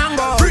up your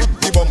mango. Bring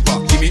the bumper,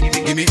 gimme,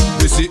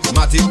 Missy,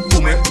 Matty,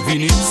 Pume,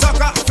 Vini.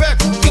 Saka, Fek,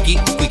 Quickie,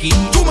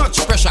 too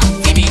much pressure,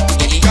 gimme.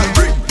 Girl,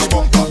 bring the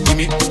bumper,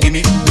 gimme,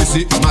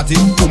 Missy, Matty,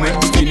 Pume,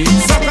 Vini.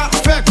 Saka,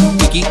 Fek,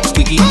 Quickie,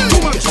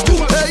 too much.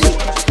 Hey,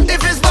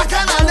 if it's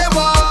bacchanal they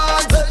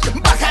want,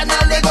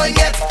 bacchanal they gon'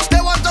 get.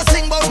 They want to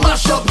sing about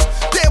mash up,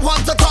 they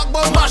want to talk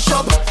about mash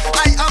up.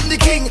 I am the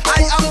king,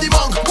 I am the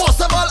monk.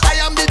 Most of all, I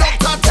am the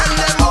doctor. Tell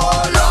them,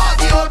 oh Lord,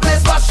 the whole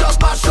place mash up.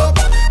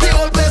 The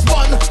whole place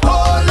burn.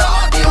 Oh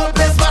Lord, the whole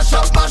place mash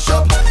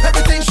up.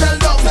 Everything shell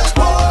down.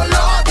 Oh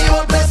Lord, the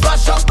whole place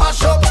mash up.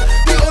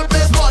 The whole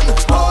place burn.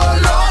 Oh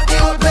Lord, the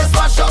whole place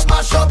mash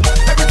up.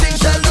 Everything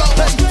shell down.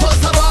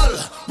 First of all,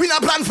 we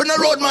not plan for the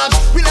road march.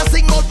 We not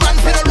sing out plan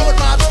for the road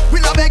march. We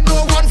not beg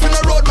no one for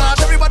the road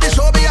march. Everybody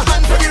show me a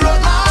hand for the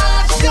road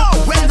march. Yo,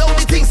 when down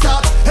the thing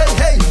start.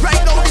 Hey,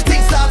 right now the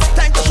thing start.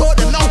 Time to show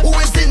them now who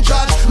is in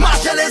charge.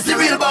 Marshall is the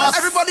real boss.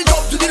 Everybody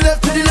jump to the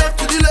left, to the left,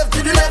 to the left,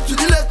 to the left, to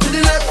the left, to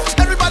the left.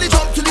 Everybody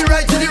jump to the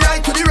right, to the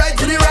right, to the right,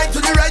 to the right, to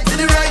the right, to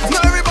the right.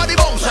 Now everybody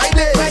bounce right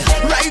there.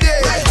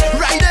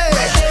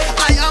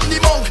 I am the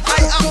monk,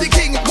 I am the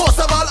king. Most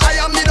of all, I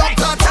am the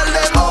doctor. Tell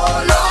them,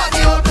 oh Lord,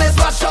 the whole place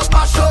mash up.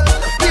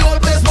 The whole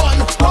place burn.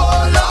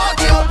 Oh Lord,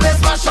 the whole place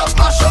mash up.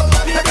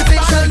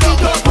 Everything shall go.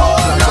 Oh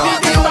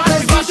Lord, the whole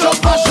place mash up.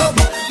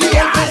 The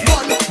whole place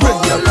burn. When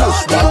you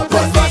push back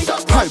on me,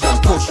 I will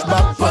push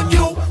back on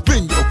you.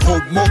 When you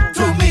come up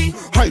to me,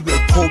 I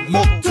will come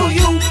up to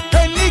you.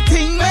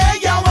 Anything where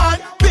you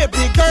want,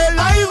 baby girl,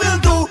 I will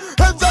do.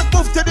 And just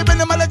move to the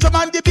minimum and drum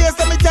and the bass.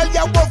 Let me tell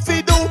you what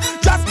we do.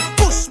 Just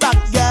push back,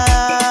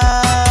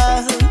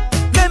 girl.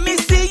 Let me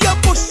see you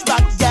push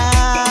back,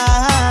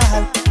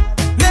 girl.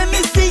 Let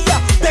me see you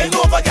bend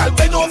over, girl,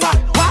 bend over.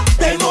 What?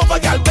 Bend over,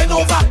 girl, bend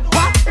over.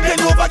 What?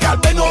 Bend over, girl,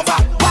 bend over.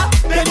 What?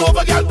 Bend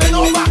over, girl, bend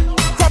over.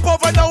 Crop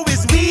over now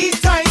is we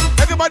time.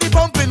 Everybody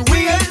pumping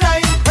wheel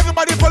line.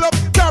 Everybody pull up,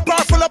 car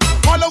bar full up.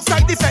 All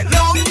outside the set,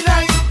 long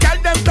line. Girl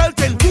them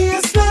belting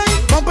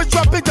baseline. Bump it,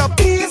 drop it up,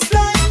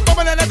 baseline.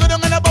 Bubble and a go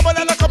down and a bubble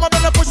and a come up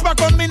and a push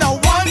back on me now.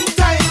 One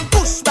time,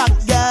 push back,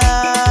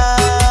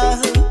 girl.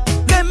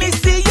 Let me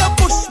see you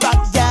push back,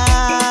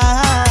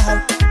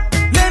 girl.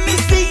 Let me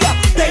see you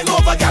bend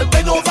over, girl,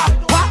 bend over.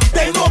 What?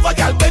 Bend over,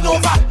 girl, bend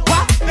over.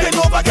 What? Bend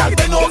over, girl,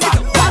 bend over.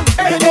 What?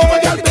 Bend over,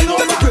 girl, bend over.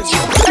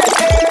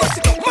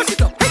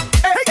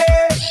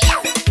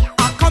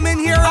 I come in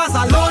here as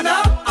a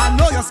loner. I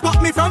know you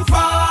spot me from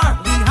far.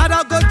 We had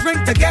a good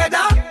drink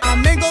together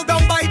and mingled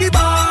down by the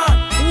bar.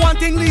 One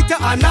thing lead to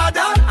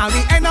another, and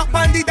we end up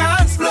on the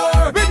dance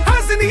floor. With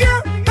hands in the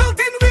air, belt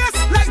in waist,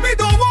 like we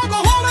don't want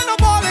go hole in the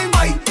bowling.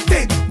 I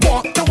did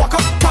want to walk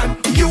up on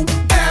you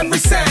every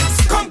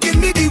sense. Come give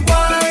me the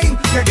wine,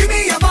 yeah, give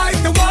me a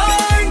vibe to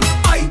wine.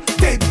 I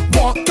did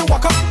want to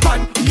walk up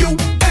on you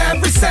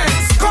every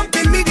sense. Come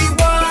give me the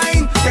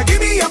wine, yeah, give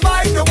me a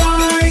vibe to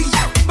wine.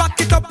 Back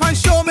it up and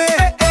show me.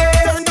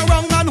 Turn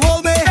around and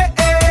hold me.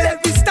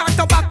 Let me start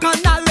the back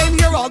and I'll in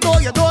here, although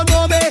you don't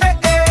know me.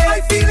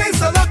 I feeling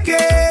so lucky.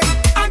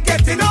 I'm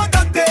getting out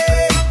of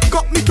day.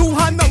 Got me two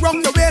hands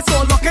around your waist,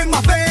 so look in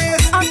my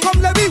face. And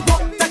come let me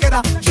walk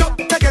together, jump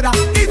together.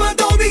 Even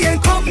though we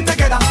ain't come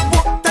together,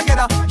 walk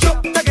together,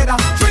 jump together.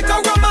 Drink a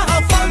rum and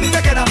have fun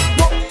together,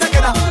 walk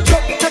together,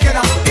 jump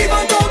together.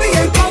 Even though we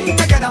ain't come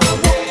together,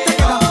 walk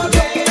together,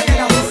 jump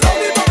together.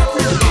 Slowly back.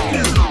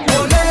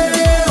 Ole,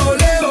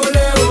 ole,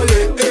 ole, ole,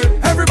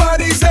 eh.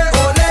 Everybody say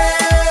ole,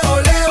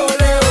 ole,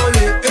 ole, ole,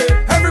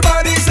 eh.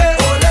 Everybody say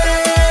ole,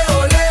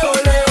 ole,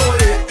 ole,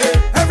 ole,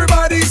 eh.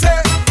 Everybody say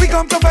we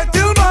come to bed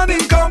till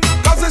morning come,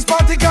 'cause this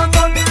party can't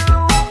done.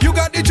 You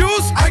got the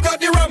juice, I got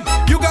the rum.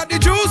 You got the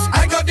juice,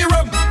 I got the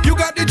rum. You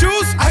got the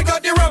juice, I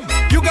got the rum.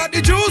 You got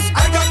the juice, I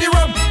got the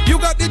rum. You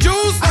got the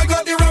juice, I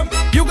got the rum.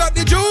 You got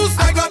the juice,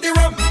 I got the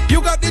rum.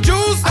 You got the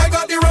juice, I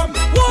got the rum.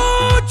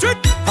 Watch it.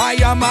 I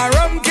am a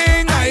rum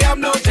king, I am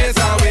no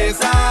chaser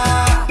waster.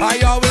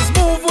 I always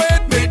move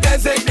with me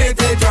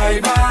designated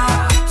driver,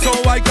 so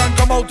I can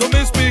come out to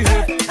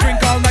misbehave.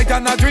 Drink all night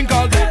and I drink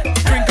all day.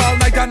 Drink all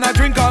night and I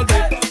drink all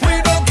day.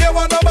 We don't care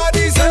what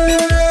nobody say.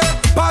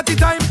 Party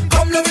time,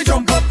 come let me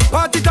jump up.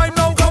 Party time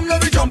now, come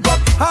let me jump up.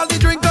 All the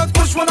drinkers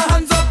push one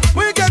hands up.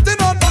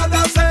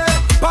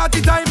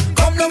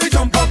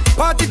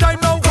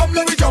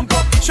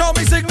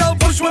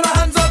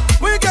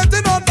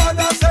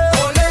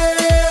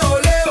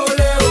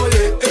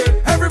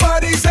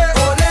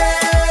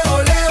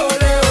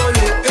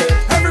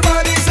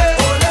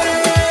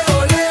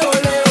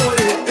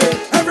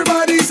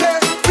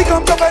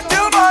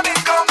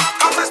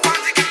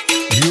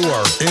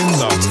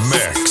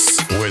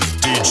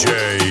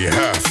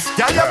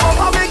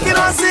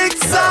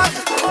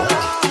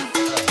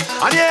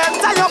 And you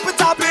tie up with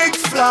a big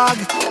flag.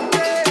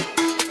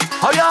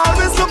 How you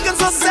always looking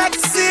so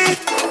sexy.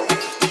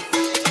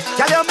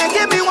 Girl, you're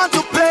making me want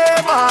to play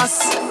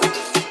mass.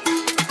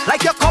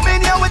 Like you're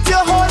coming here with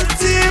your whole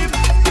team.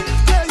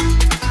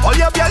 All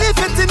your belly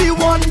fit in the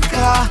one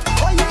car.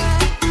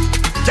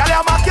 Girl,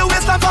 you mark your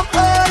waistline from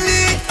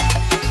early.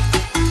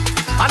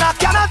 And I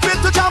cannot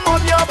wait to jam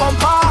on your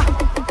bumper.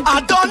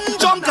 I done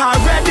drunk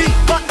already,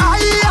 but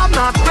I am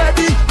not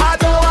ready. I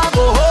don't wanna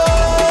go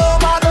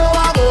home, I don't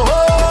wanna go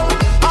home.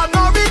 I'm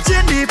not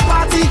reaching the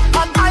party,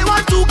 and I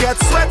want to get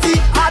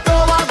sweaty. I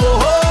don't wanna go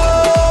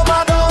home,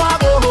 I don't wanna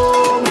go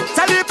home.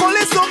 Tell the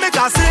police to make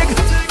a sig,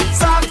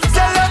 sag,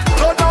 tell them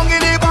go down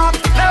in the back.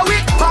 Let we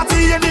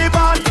party in the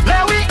band,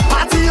 let we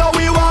party how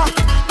we want.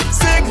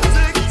 Sig,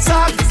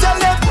 sag, tell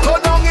them go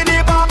down in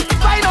the back.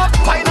 Find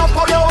up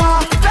how you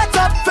want.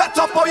 Fet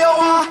up how you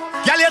want.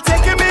 Girl, you're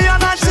taking me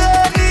on a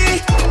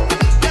journey,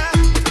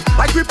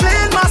 like we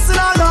playing mass in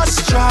a lush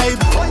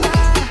tribe.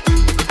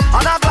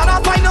 And I'm glad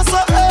I find you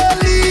so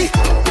early,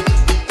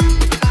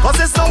 cause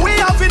it's the way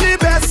having the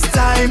best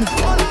time.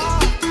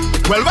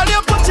 Well, when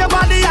you put your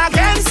body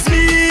against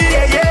me,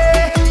 yeah,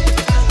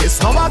 yeah,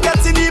 it's now I'm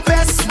getting the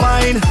best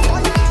wine.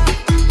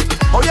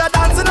 Oh, you're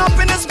dancing up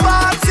in this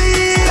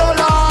party, oh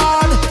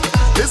Lord,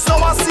 it's now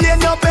I'm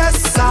seeing your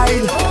best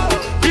side.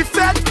 The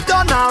fed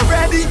done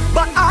already,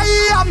 but I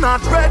am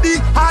not ready.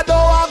 I don't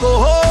wanna go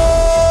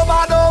home,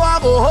 I don't wanna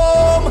go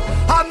home.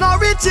 I'm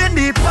not reaching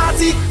the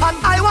party, and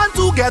I want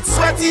to get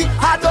sweaty.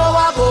 I don't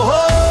wanna go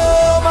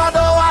home, I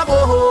don't wanna go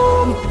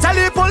home. Tell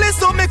the police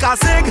to make a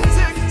sig,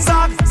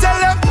 sag, tell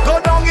them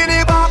go down in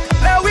the back.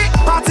 Let we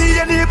party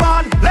in the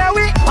band, let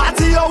we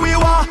party how we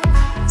want.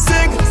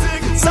 Sing,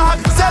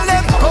 sag, tell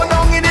them go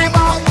down in the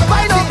back.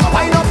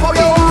 Wind up how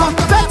you want.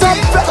 Fet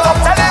up,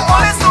 tell the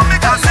police to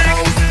make a sig.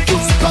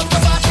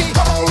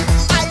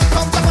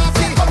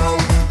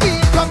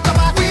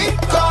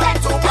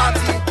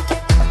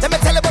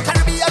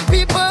 Caribbean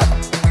people,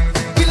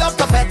 we love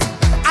to pet.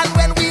 And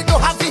when we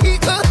don't have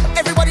vehicle,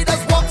 everybody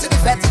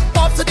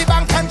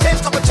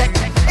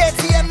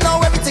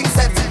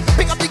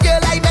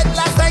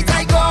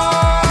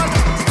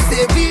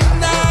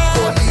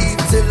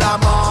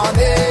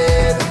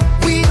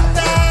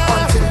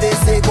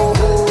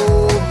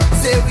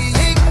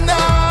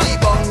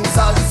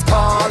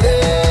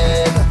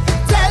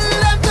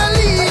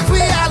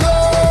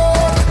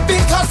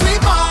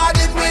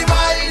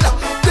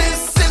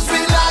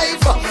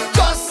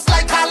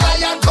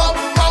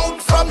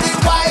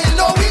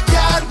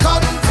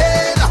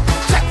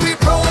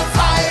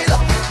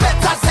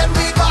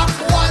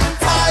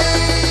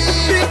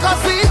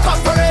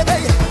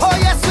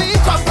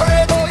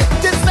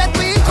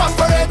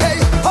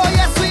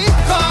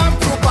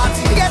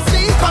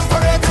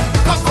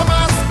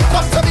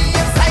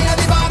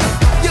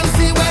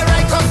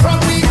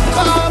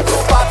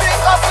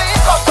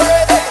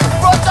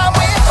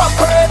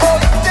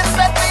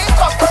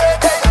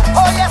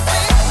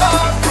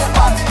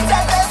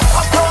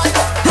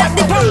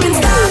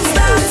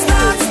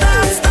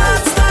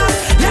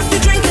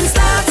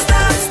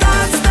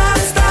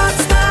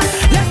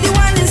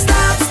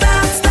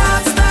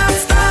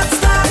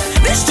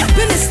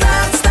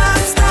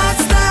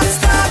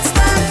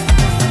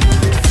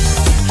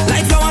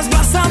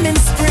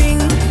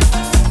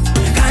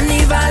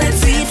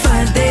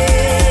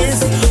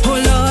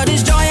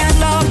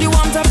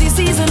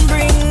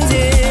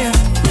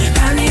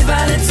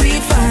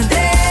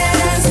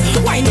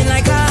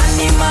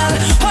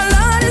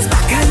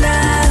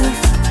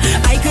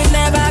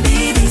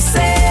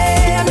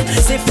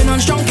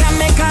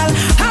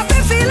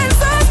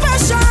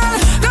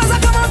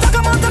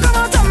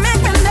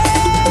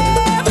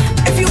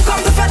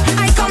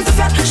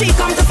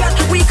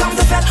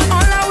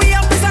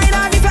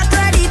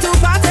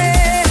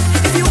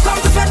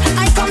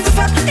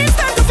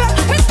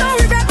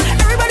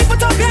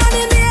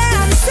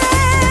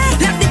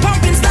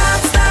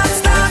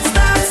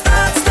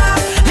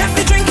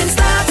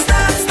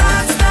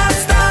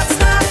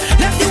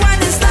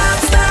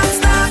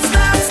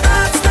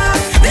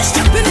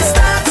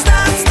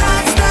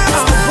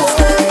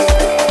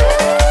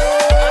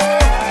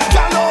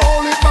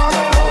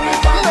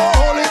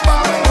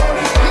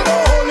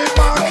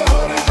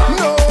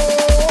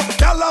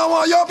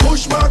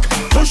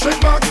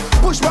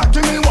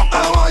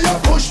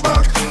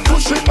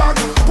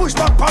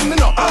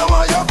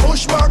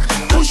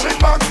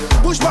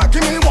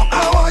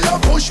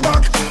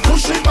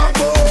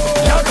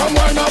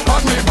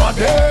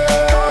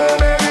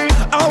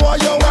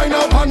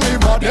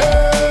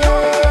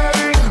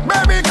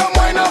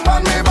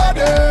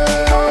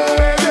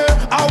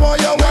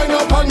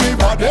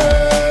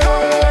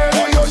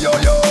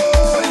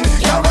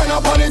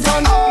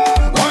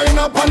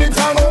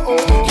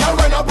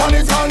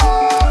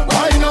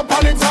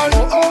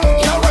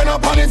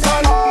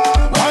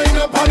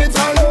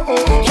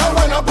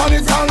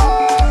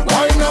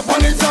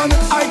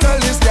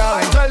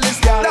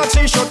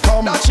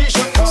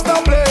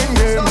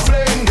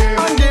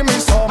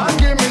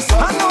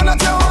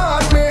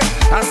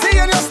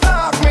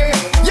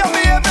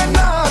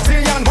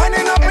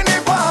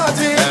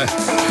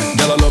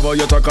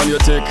work on your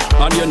tick.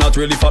 And you're not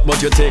really fat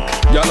but you tick.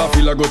 Y'all I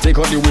feel I go take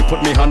out the whip,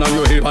 put me hand on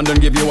your hip and then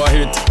give you a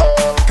hit.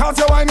 Cause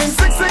you're whining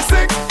sick, sick,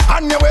 sick.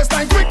 And your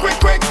waistline quick, quick,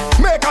 quick.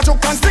 Make a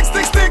choke and stick,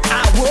 stick, stick.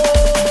 Whoa.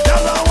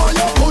 Girl, I want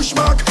you push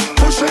back,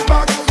 push it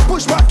back.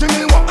 Push back to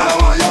me, what I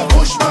want you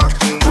push back.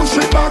 Push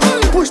it back,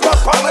 push back.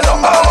 I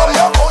want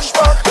you push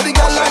back. To the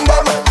girl and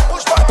them.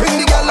 Push back, bring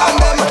the girl and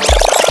them.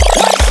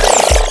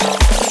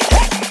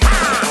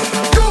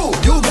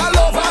 You got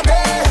over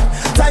there.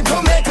 Time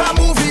to make a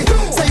movie.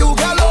 Say you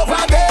got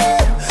over there.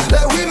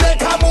 Let we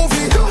make a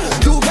movie.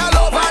 You got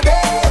over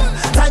there.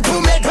 Time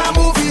to make a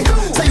movie.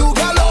 Say you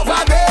got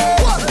over there.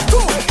 1,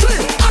 2,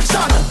 3,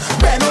 action.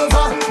 Bend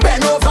over,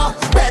 bend over,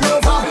 bend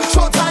over.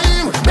 Show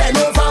time. Bend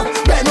over,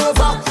 bend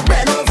over,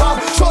 bend over.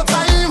 Show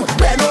time.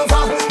 Bend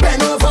over,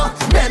 bend over,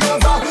 bend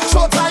over.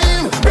 Show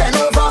time. Bend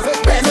over,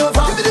 bend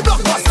over. Give me the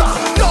blockbuster.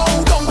 No,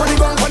 don't put it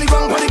wrong, put it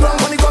wrong, put it wrong,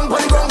 put it wrong,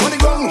 put it wrong, put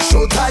it wrong.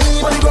 Show time.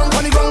 Put it wrong,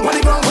 put it wrong, put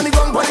it wrong, put it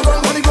wrong, put it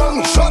wrong, put it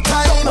wrong. Show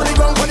time. Put it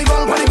wrong, put it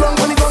wrong, put it wrong,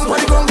 put it wrong,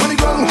 put it wrong, put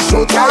it wrong.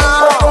 Show time.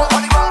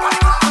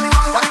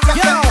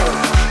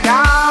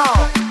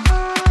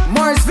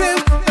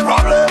 Morrisville.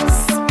 Problems.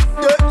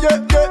 Yeah.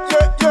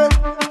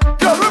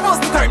 Girl, reverse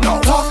the time now.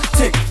 Talk,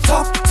 tick,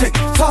 tock, tick,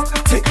 tock,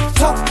 tick,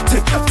 tock,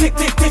 tick, tick,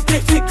 tick, tick,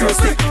 tick, tick, girl,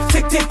 stick,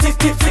 tick, tick, tick,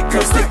 tick, tick,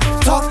 girl, stick,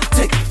 talk,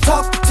 tick,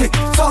 tock, tick,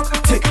 tock,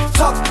 tick,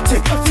 tock,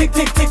 tick, tick,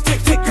 tick, tick,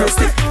 tick, tick, girl,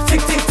 stick,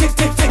 tick, tick, tick,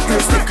 tick, tick, girl,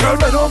 stick. Girl,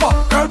 bend over,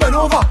 girl, bend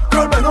over,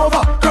 girl, bend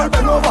over, girl,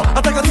 bend over.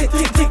 I take a tick,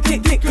 tick, tick,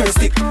 tick, tick, girl,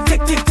 stick,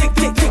 tick, tick, tick,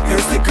 tick, tick, girl,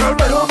 stick. Girl,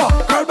 bend over,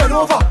 girl, bend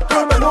over,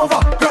 girl, bend over,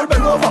 girl,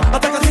 bend over. I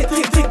take a tick,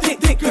 tick, tick, tick,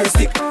 tick, girl,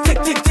 stick, tick,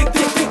 tick, tick,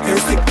 tick, tick, girl,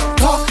 stick.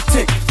 Talk,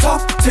 tick,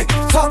 tock, tick,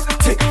 tock,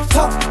 tick,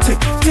 tock, tick,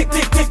 tick,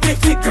 tick, tick, tick,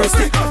 tick, girl,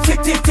 stick, tick,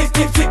 tick, tick,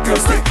 tick, tick, girl,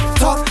 stick.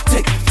 Talk,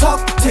 tick, tock,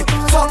 tick,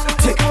 tock,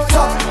 tick,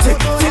 tock, tick,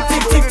 tick,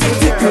 tick, tick, tick,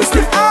 tick, girl,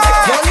 stick.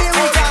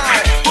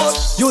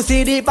 You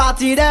see the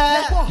party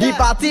there, the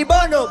party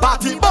bono,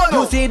 party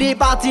bono. You see the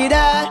party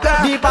there,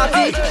 the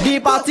party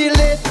lit, party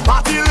lit, the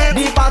party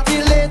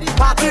lit,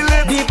 party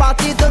lit, the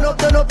party turn up,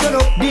 turn up, turn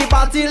up, the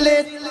party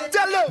lit,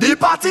 The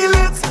party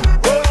lit,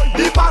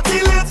 the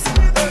party lit,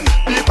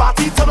 the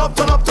party turn up,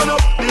 turn up, turn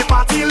up, the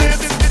party lit.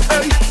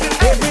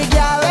 every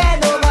girl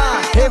and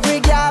over, every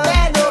girl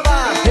and over,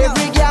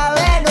 every girl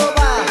and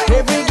over,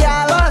 every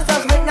girl wants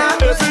us right now.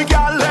 Every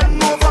girl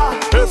and over,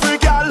 every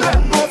girl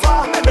and over,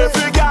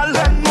 every girl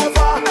and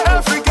over,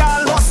 every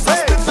girl wants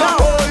us right now.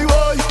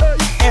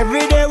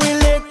 Every day we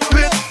lit,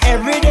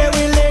 every day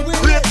we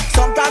lit.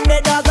 Sometimes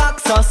they does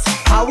ask us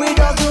how we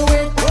don't do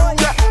it.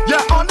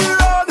 Yeah, on the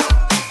road,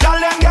 girl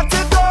them get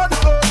it done.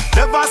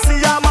 Never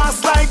see a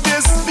mass like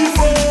this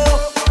before.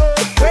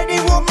 Where the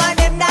woman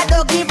them not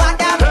don't give a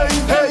damn.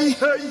 Hey,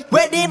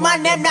 Where the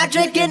man them not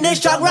drinking the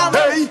sugar rum.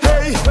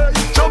 hey,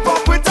 jump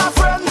up with a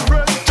friend,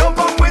 jump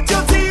up with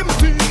your team,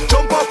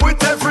 jump up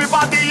with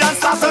everybody and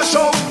start a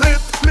show.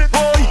 Lit,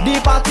 boy. The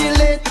party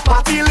lit,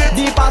 Party lit,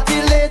 the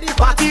party lit,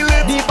 party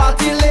lit, the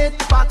party lit,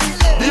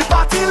 the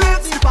party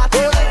lit,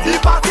 the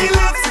party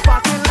lit,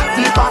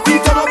 the party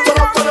turn up, turn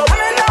up, turn up,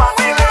 the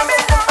party lit.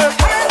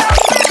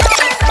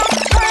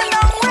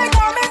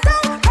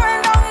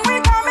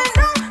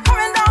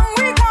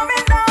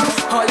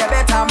 All you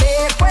better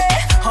make way,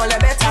 all you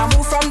better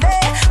move from there.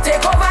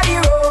 Take over the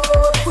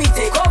road, we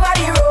take over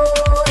the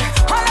road.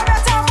 All you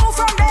better move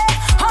from there,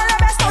 all you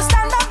best to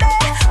stand up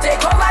there.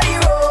 Take over the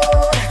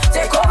road,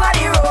 take over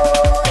the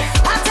road.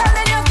 I'm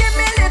telling you, give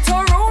me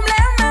little room,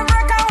 let me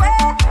break away.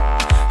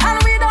 And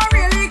we don't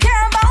really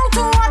care about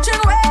who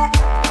watching way.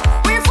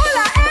 We full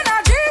of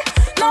energy,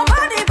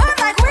 nobody but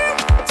like we.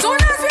 Soon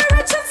as we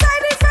reach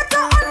inside the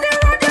factor on the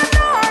road, you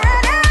know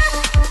already.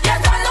 You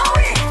don't know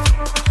we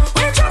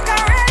drunk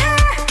already.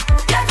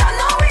 You don't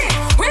know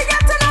we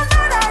getting on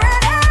bad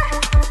already.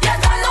 You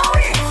don't know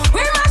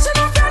we mashing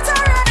up that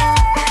already.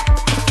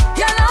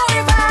 You know we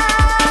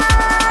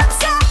bad.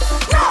 So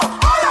now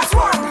all as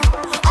one,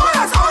 all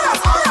as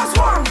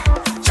one.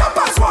 Jump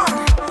as one,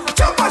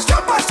 jump as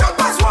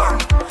one.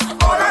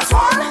 All as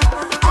one,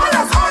 all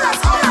as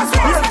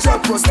one.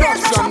 Jump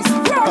Productions.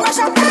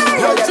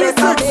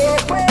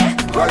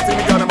 Right in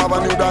the girl, them have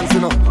a new dance, you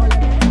know.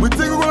 We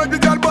think we're gonna make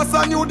the girl bust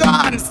a new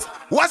dance.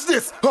 Watch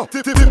this. Tip,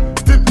 tip,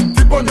 tip,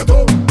 tip on your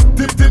toe.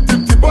 Tip, tip,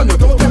 tip, tip on your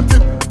toe. Tip,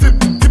 tip,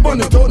 tip, tip on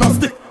your toe. Now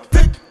stick.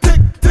 Tick, tick,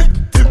 tick,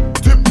 tip,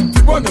 tip,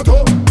 tip on your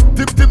toe.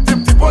 Tip, tip, tip,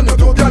 tip on your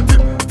toe. Girl,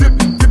 tip, tip,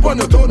 tip on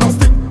your toe. Now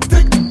stick.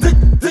 Tick, tick,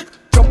 tick.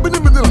 Jump in the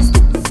middle and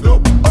stop, stop.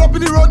 All up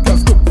in the road, girl,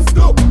 stop,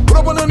 stop. Put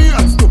up on your knee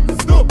and stop,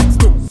 stop,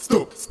 stop,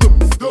 stop,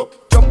 stop, stop.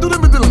 Jump to the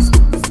middle and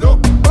stop, stop.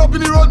 Put up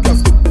in the road, girl,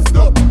 stop,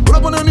 stop. Put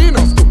up on your knee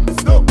now, stop,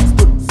 stop,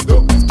 stop,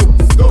 stop,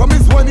 stop, stop. Come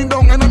is winding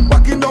down and not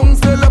backing down.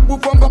 Stay left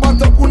from the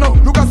bottom, now.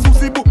 Look at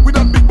Susie book with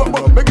that big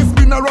bubble. Make it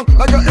spin around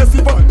like a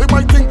AC ball. Make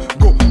my thing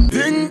go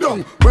ding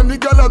dong. When the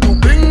girl do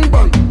bing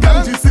bang.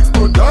 MG6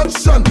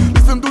 production.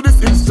 Listen to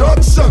this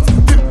instructions.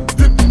 Tip,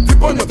 tip,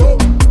 tip on your toe.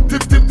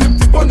 Tip, tip, tip,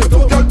 tip on your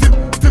toe. Girl, tip,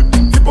 tip,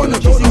 tip on your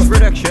toe. G6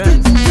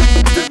 Productions.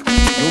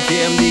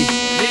 UKMD.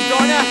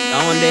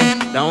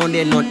 That one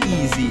there not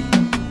easy.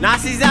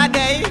 Nazis are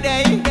day.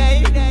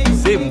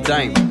 Same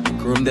time,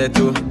 room there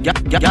too.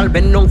 Y'all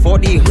bend down for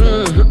the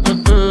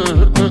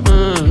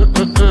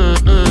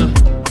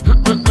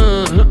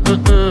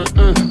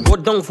go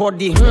down for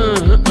the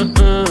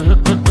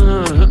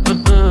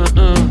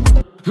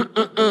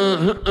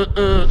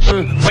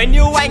When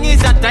you whine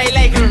is that I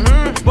like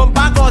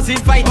bumper goes in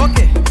fight.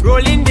 Okay.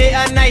 Rolling day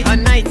and night.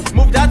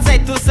 Move that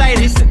side to side.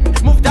 Listen.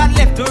 Move that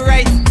left to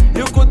right.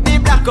 You could be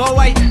black or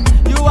white.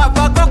 You have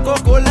a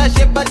Coca-Cola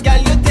shape, but girl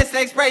you taste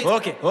like Sprite.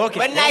 Okay.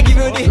 When I give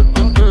you the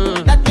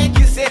that make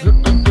you say.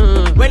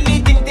 When the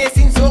thing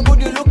tasting so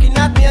good, you looking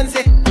at me and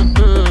say,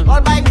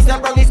 all by Mr.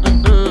 Promise.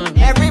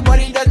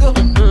 Everybody does do.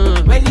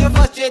 When you're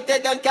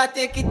frustrated, don't can't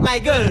take it, my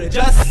girl.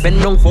 Just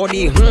bend down for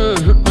the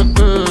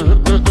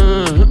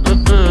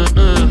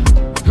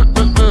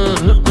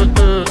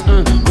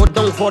go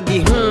down for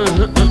the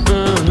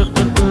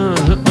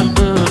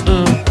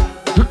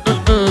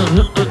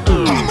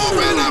I'm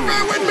moving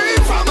everywhere with me,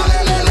 family.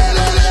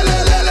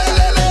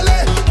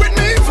 With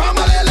me,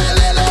 family.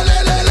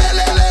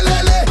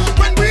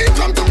 When we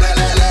come to play,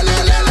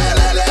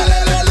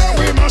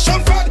 we mash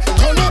up front,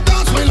 turn up,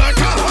 dance me like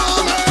a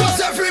hammer. Cause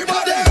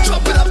everybody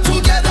jump it up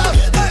together,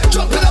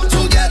 jump it up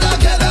together,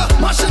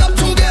 mash it up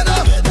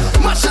together,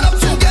 mash it up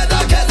together,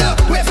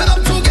 wave it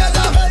up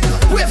together,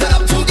 wave it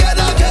up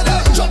together,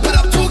 jump it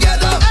up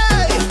together.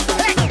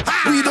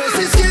 We don't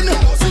see skin,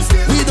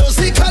 we don't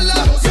see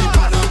color,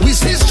 we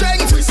see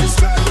strength,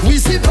 we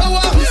see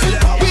power,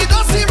 we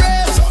don't see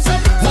race,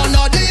 one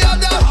or the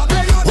other.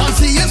 One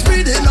see is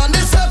breathing on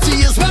this earth,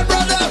 he is my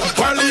brother.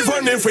 Well,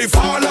 even if we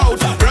fall out,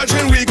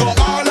 brethren, we go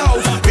all out.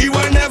 We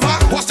will never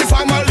watch the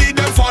family,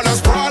 them fall and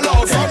sprawl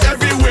out. From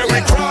everywhere we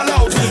crawl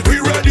out, we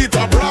ready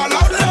to brawl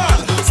out.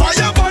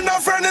 Fire burn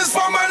our friend is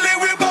family,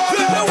 we ball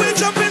out. We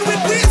jumping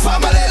with we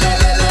family,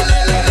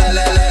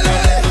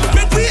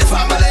 with we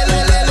family.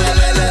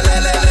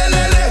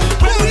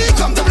 When we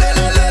come to play,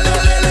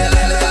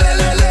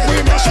 We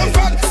mash up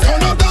front,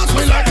 turn up, dance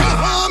me like a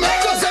hammer.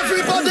 cause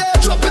everybody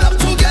Jump it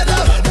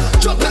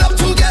up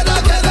together,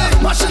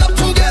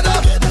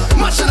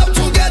 mash it up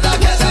together,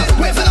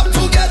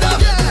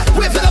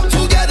 wave it up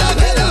together,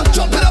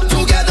 jump it up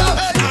together.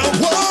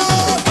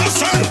 Whoa, I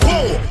said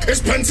whoa,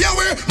 it's plenty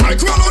away, my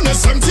crown on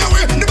is empty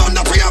away. The bond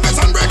that we have is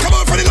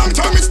unbreakable for the long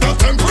term, it's not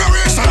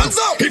temporary. So hands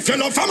up, if you're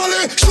not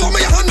family, show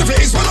me your hand if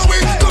it's one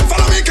away. Come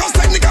follow me, cause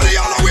technically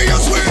all the way you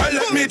swear. Well,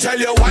 let me tell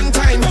you one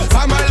time,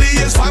 family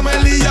is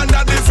family and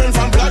not different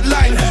from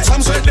bloodline.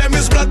 Some say them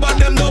is blood, but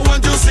them don't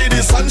want to see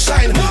the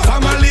sunshine.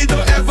 Family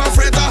don't ever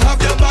afraid to have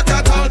your back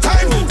at all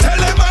time. Tell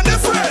them and the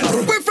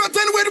friend, We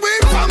fretting with we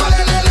family,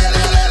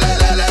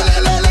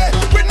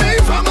 with me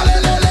family.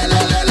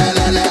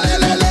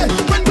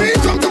 When we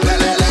come to play,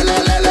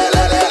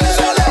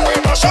 we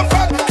mash up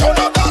front, turn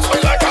up, dance me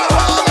like a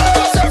hammer.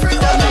 Cause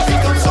everybody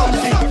become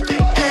something,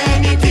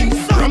 anything.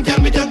 From tell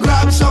me to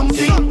grab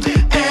something,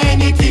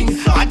 anything.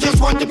 I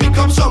just want to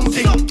become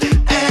something,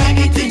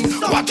 anything.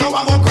 Watch how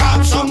I go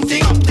grab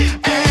something,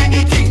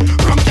 anything.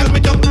 From tell me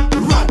to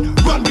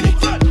run with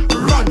it,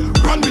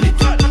 run with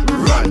it,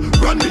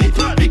 run with it.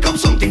 Become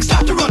something,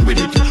 start to run with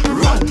it,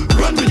 run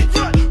with it,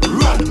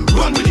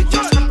 run with it,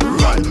 just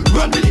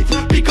run with it.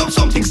 Become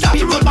something, start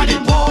to run with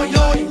it. Boy,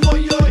 yo,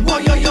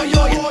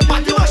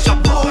 party mash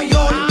up, boy,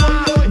 yo,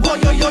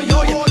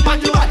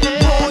 party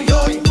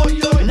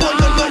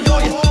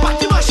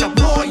mash up,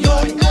 boy,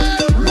 yo.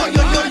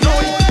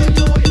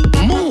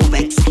 Move,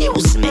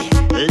 excuse me,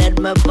 let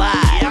me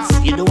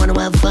pass. You don't wanna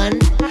have fun?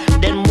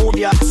 Then move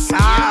your ass.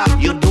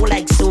 You do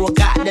like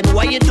soca, then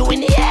what you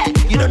doing here?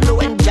 You don't know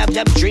when Jab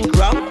drink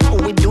rum?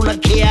 We do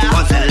not care.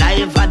 Cause the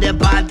life of the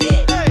party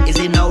is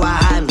in our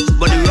hands.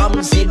 But the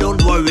rum say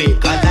don't worry,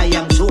 cause I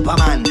am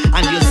Superman.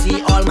 And you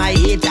see all my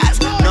haters,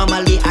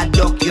 normally I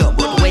duck you.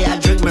 But when I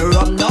drink my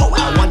rum now,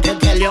 I want to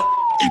tell you.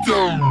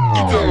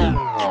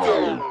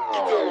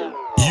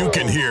 You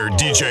can hear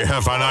DJ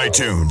Hef on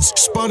iTunes,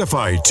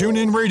 Spotify,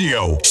 TuneIn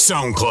Radio,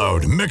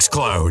 SoundCloud,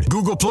 Mixcloud,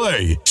 Google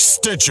Play,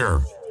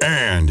 Stitcher,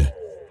 and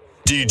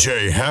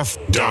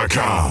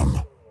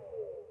DJHef.com.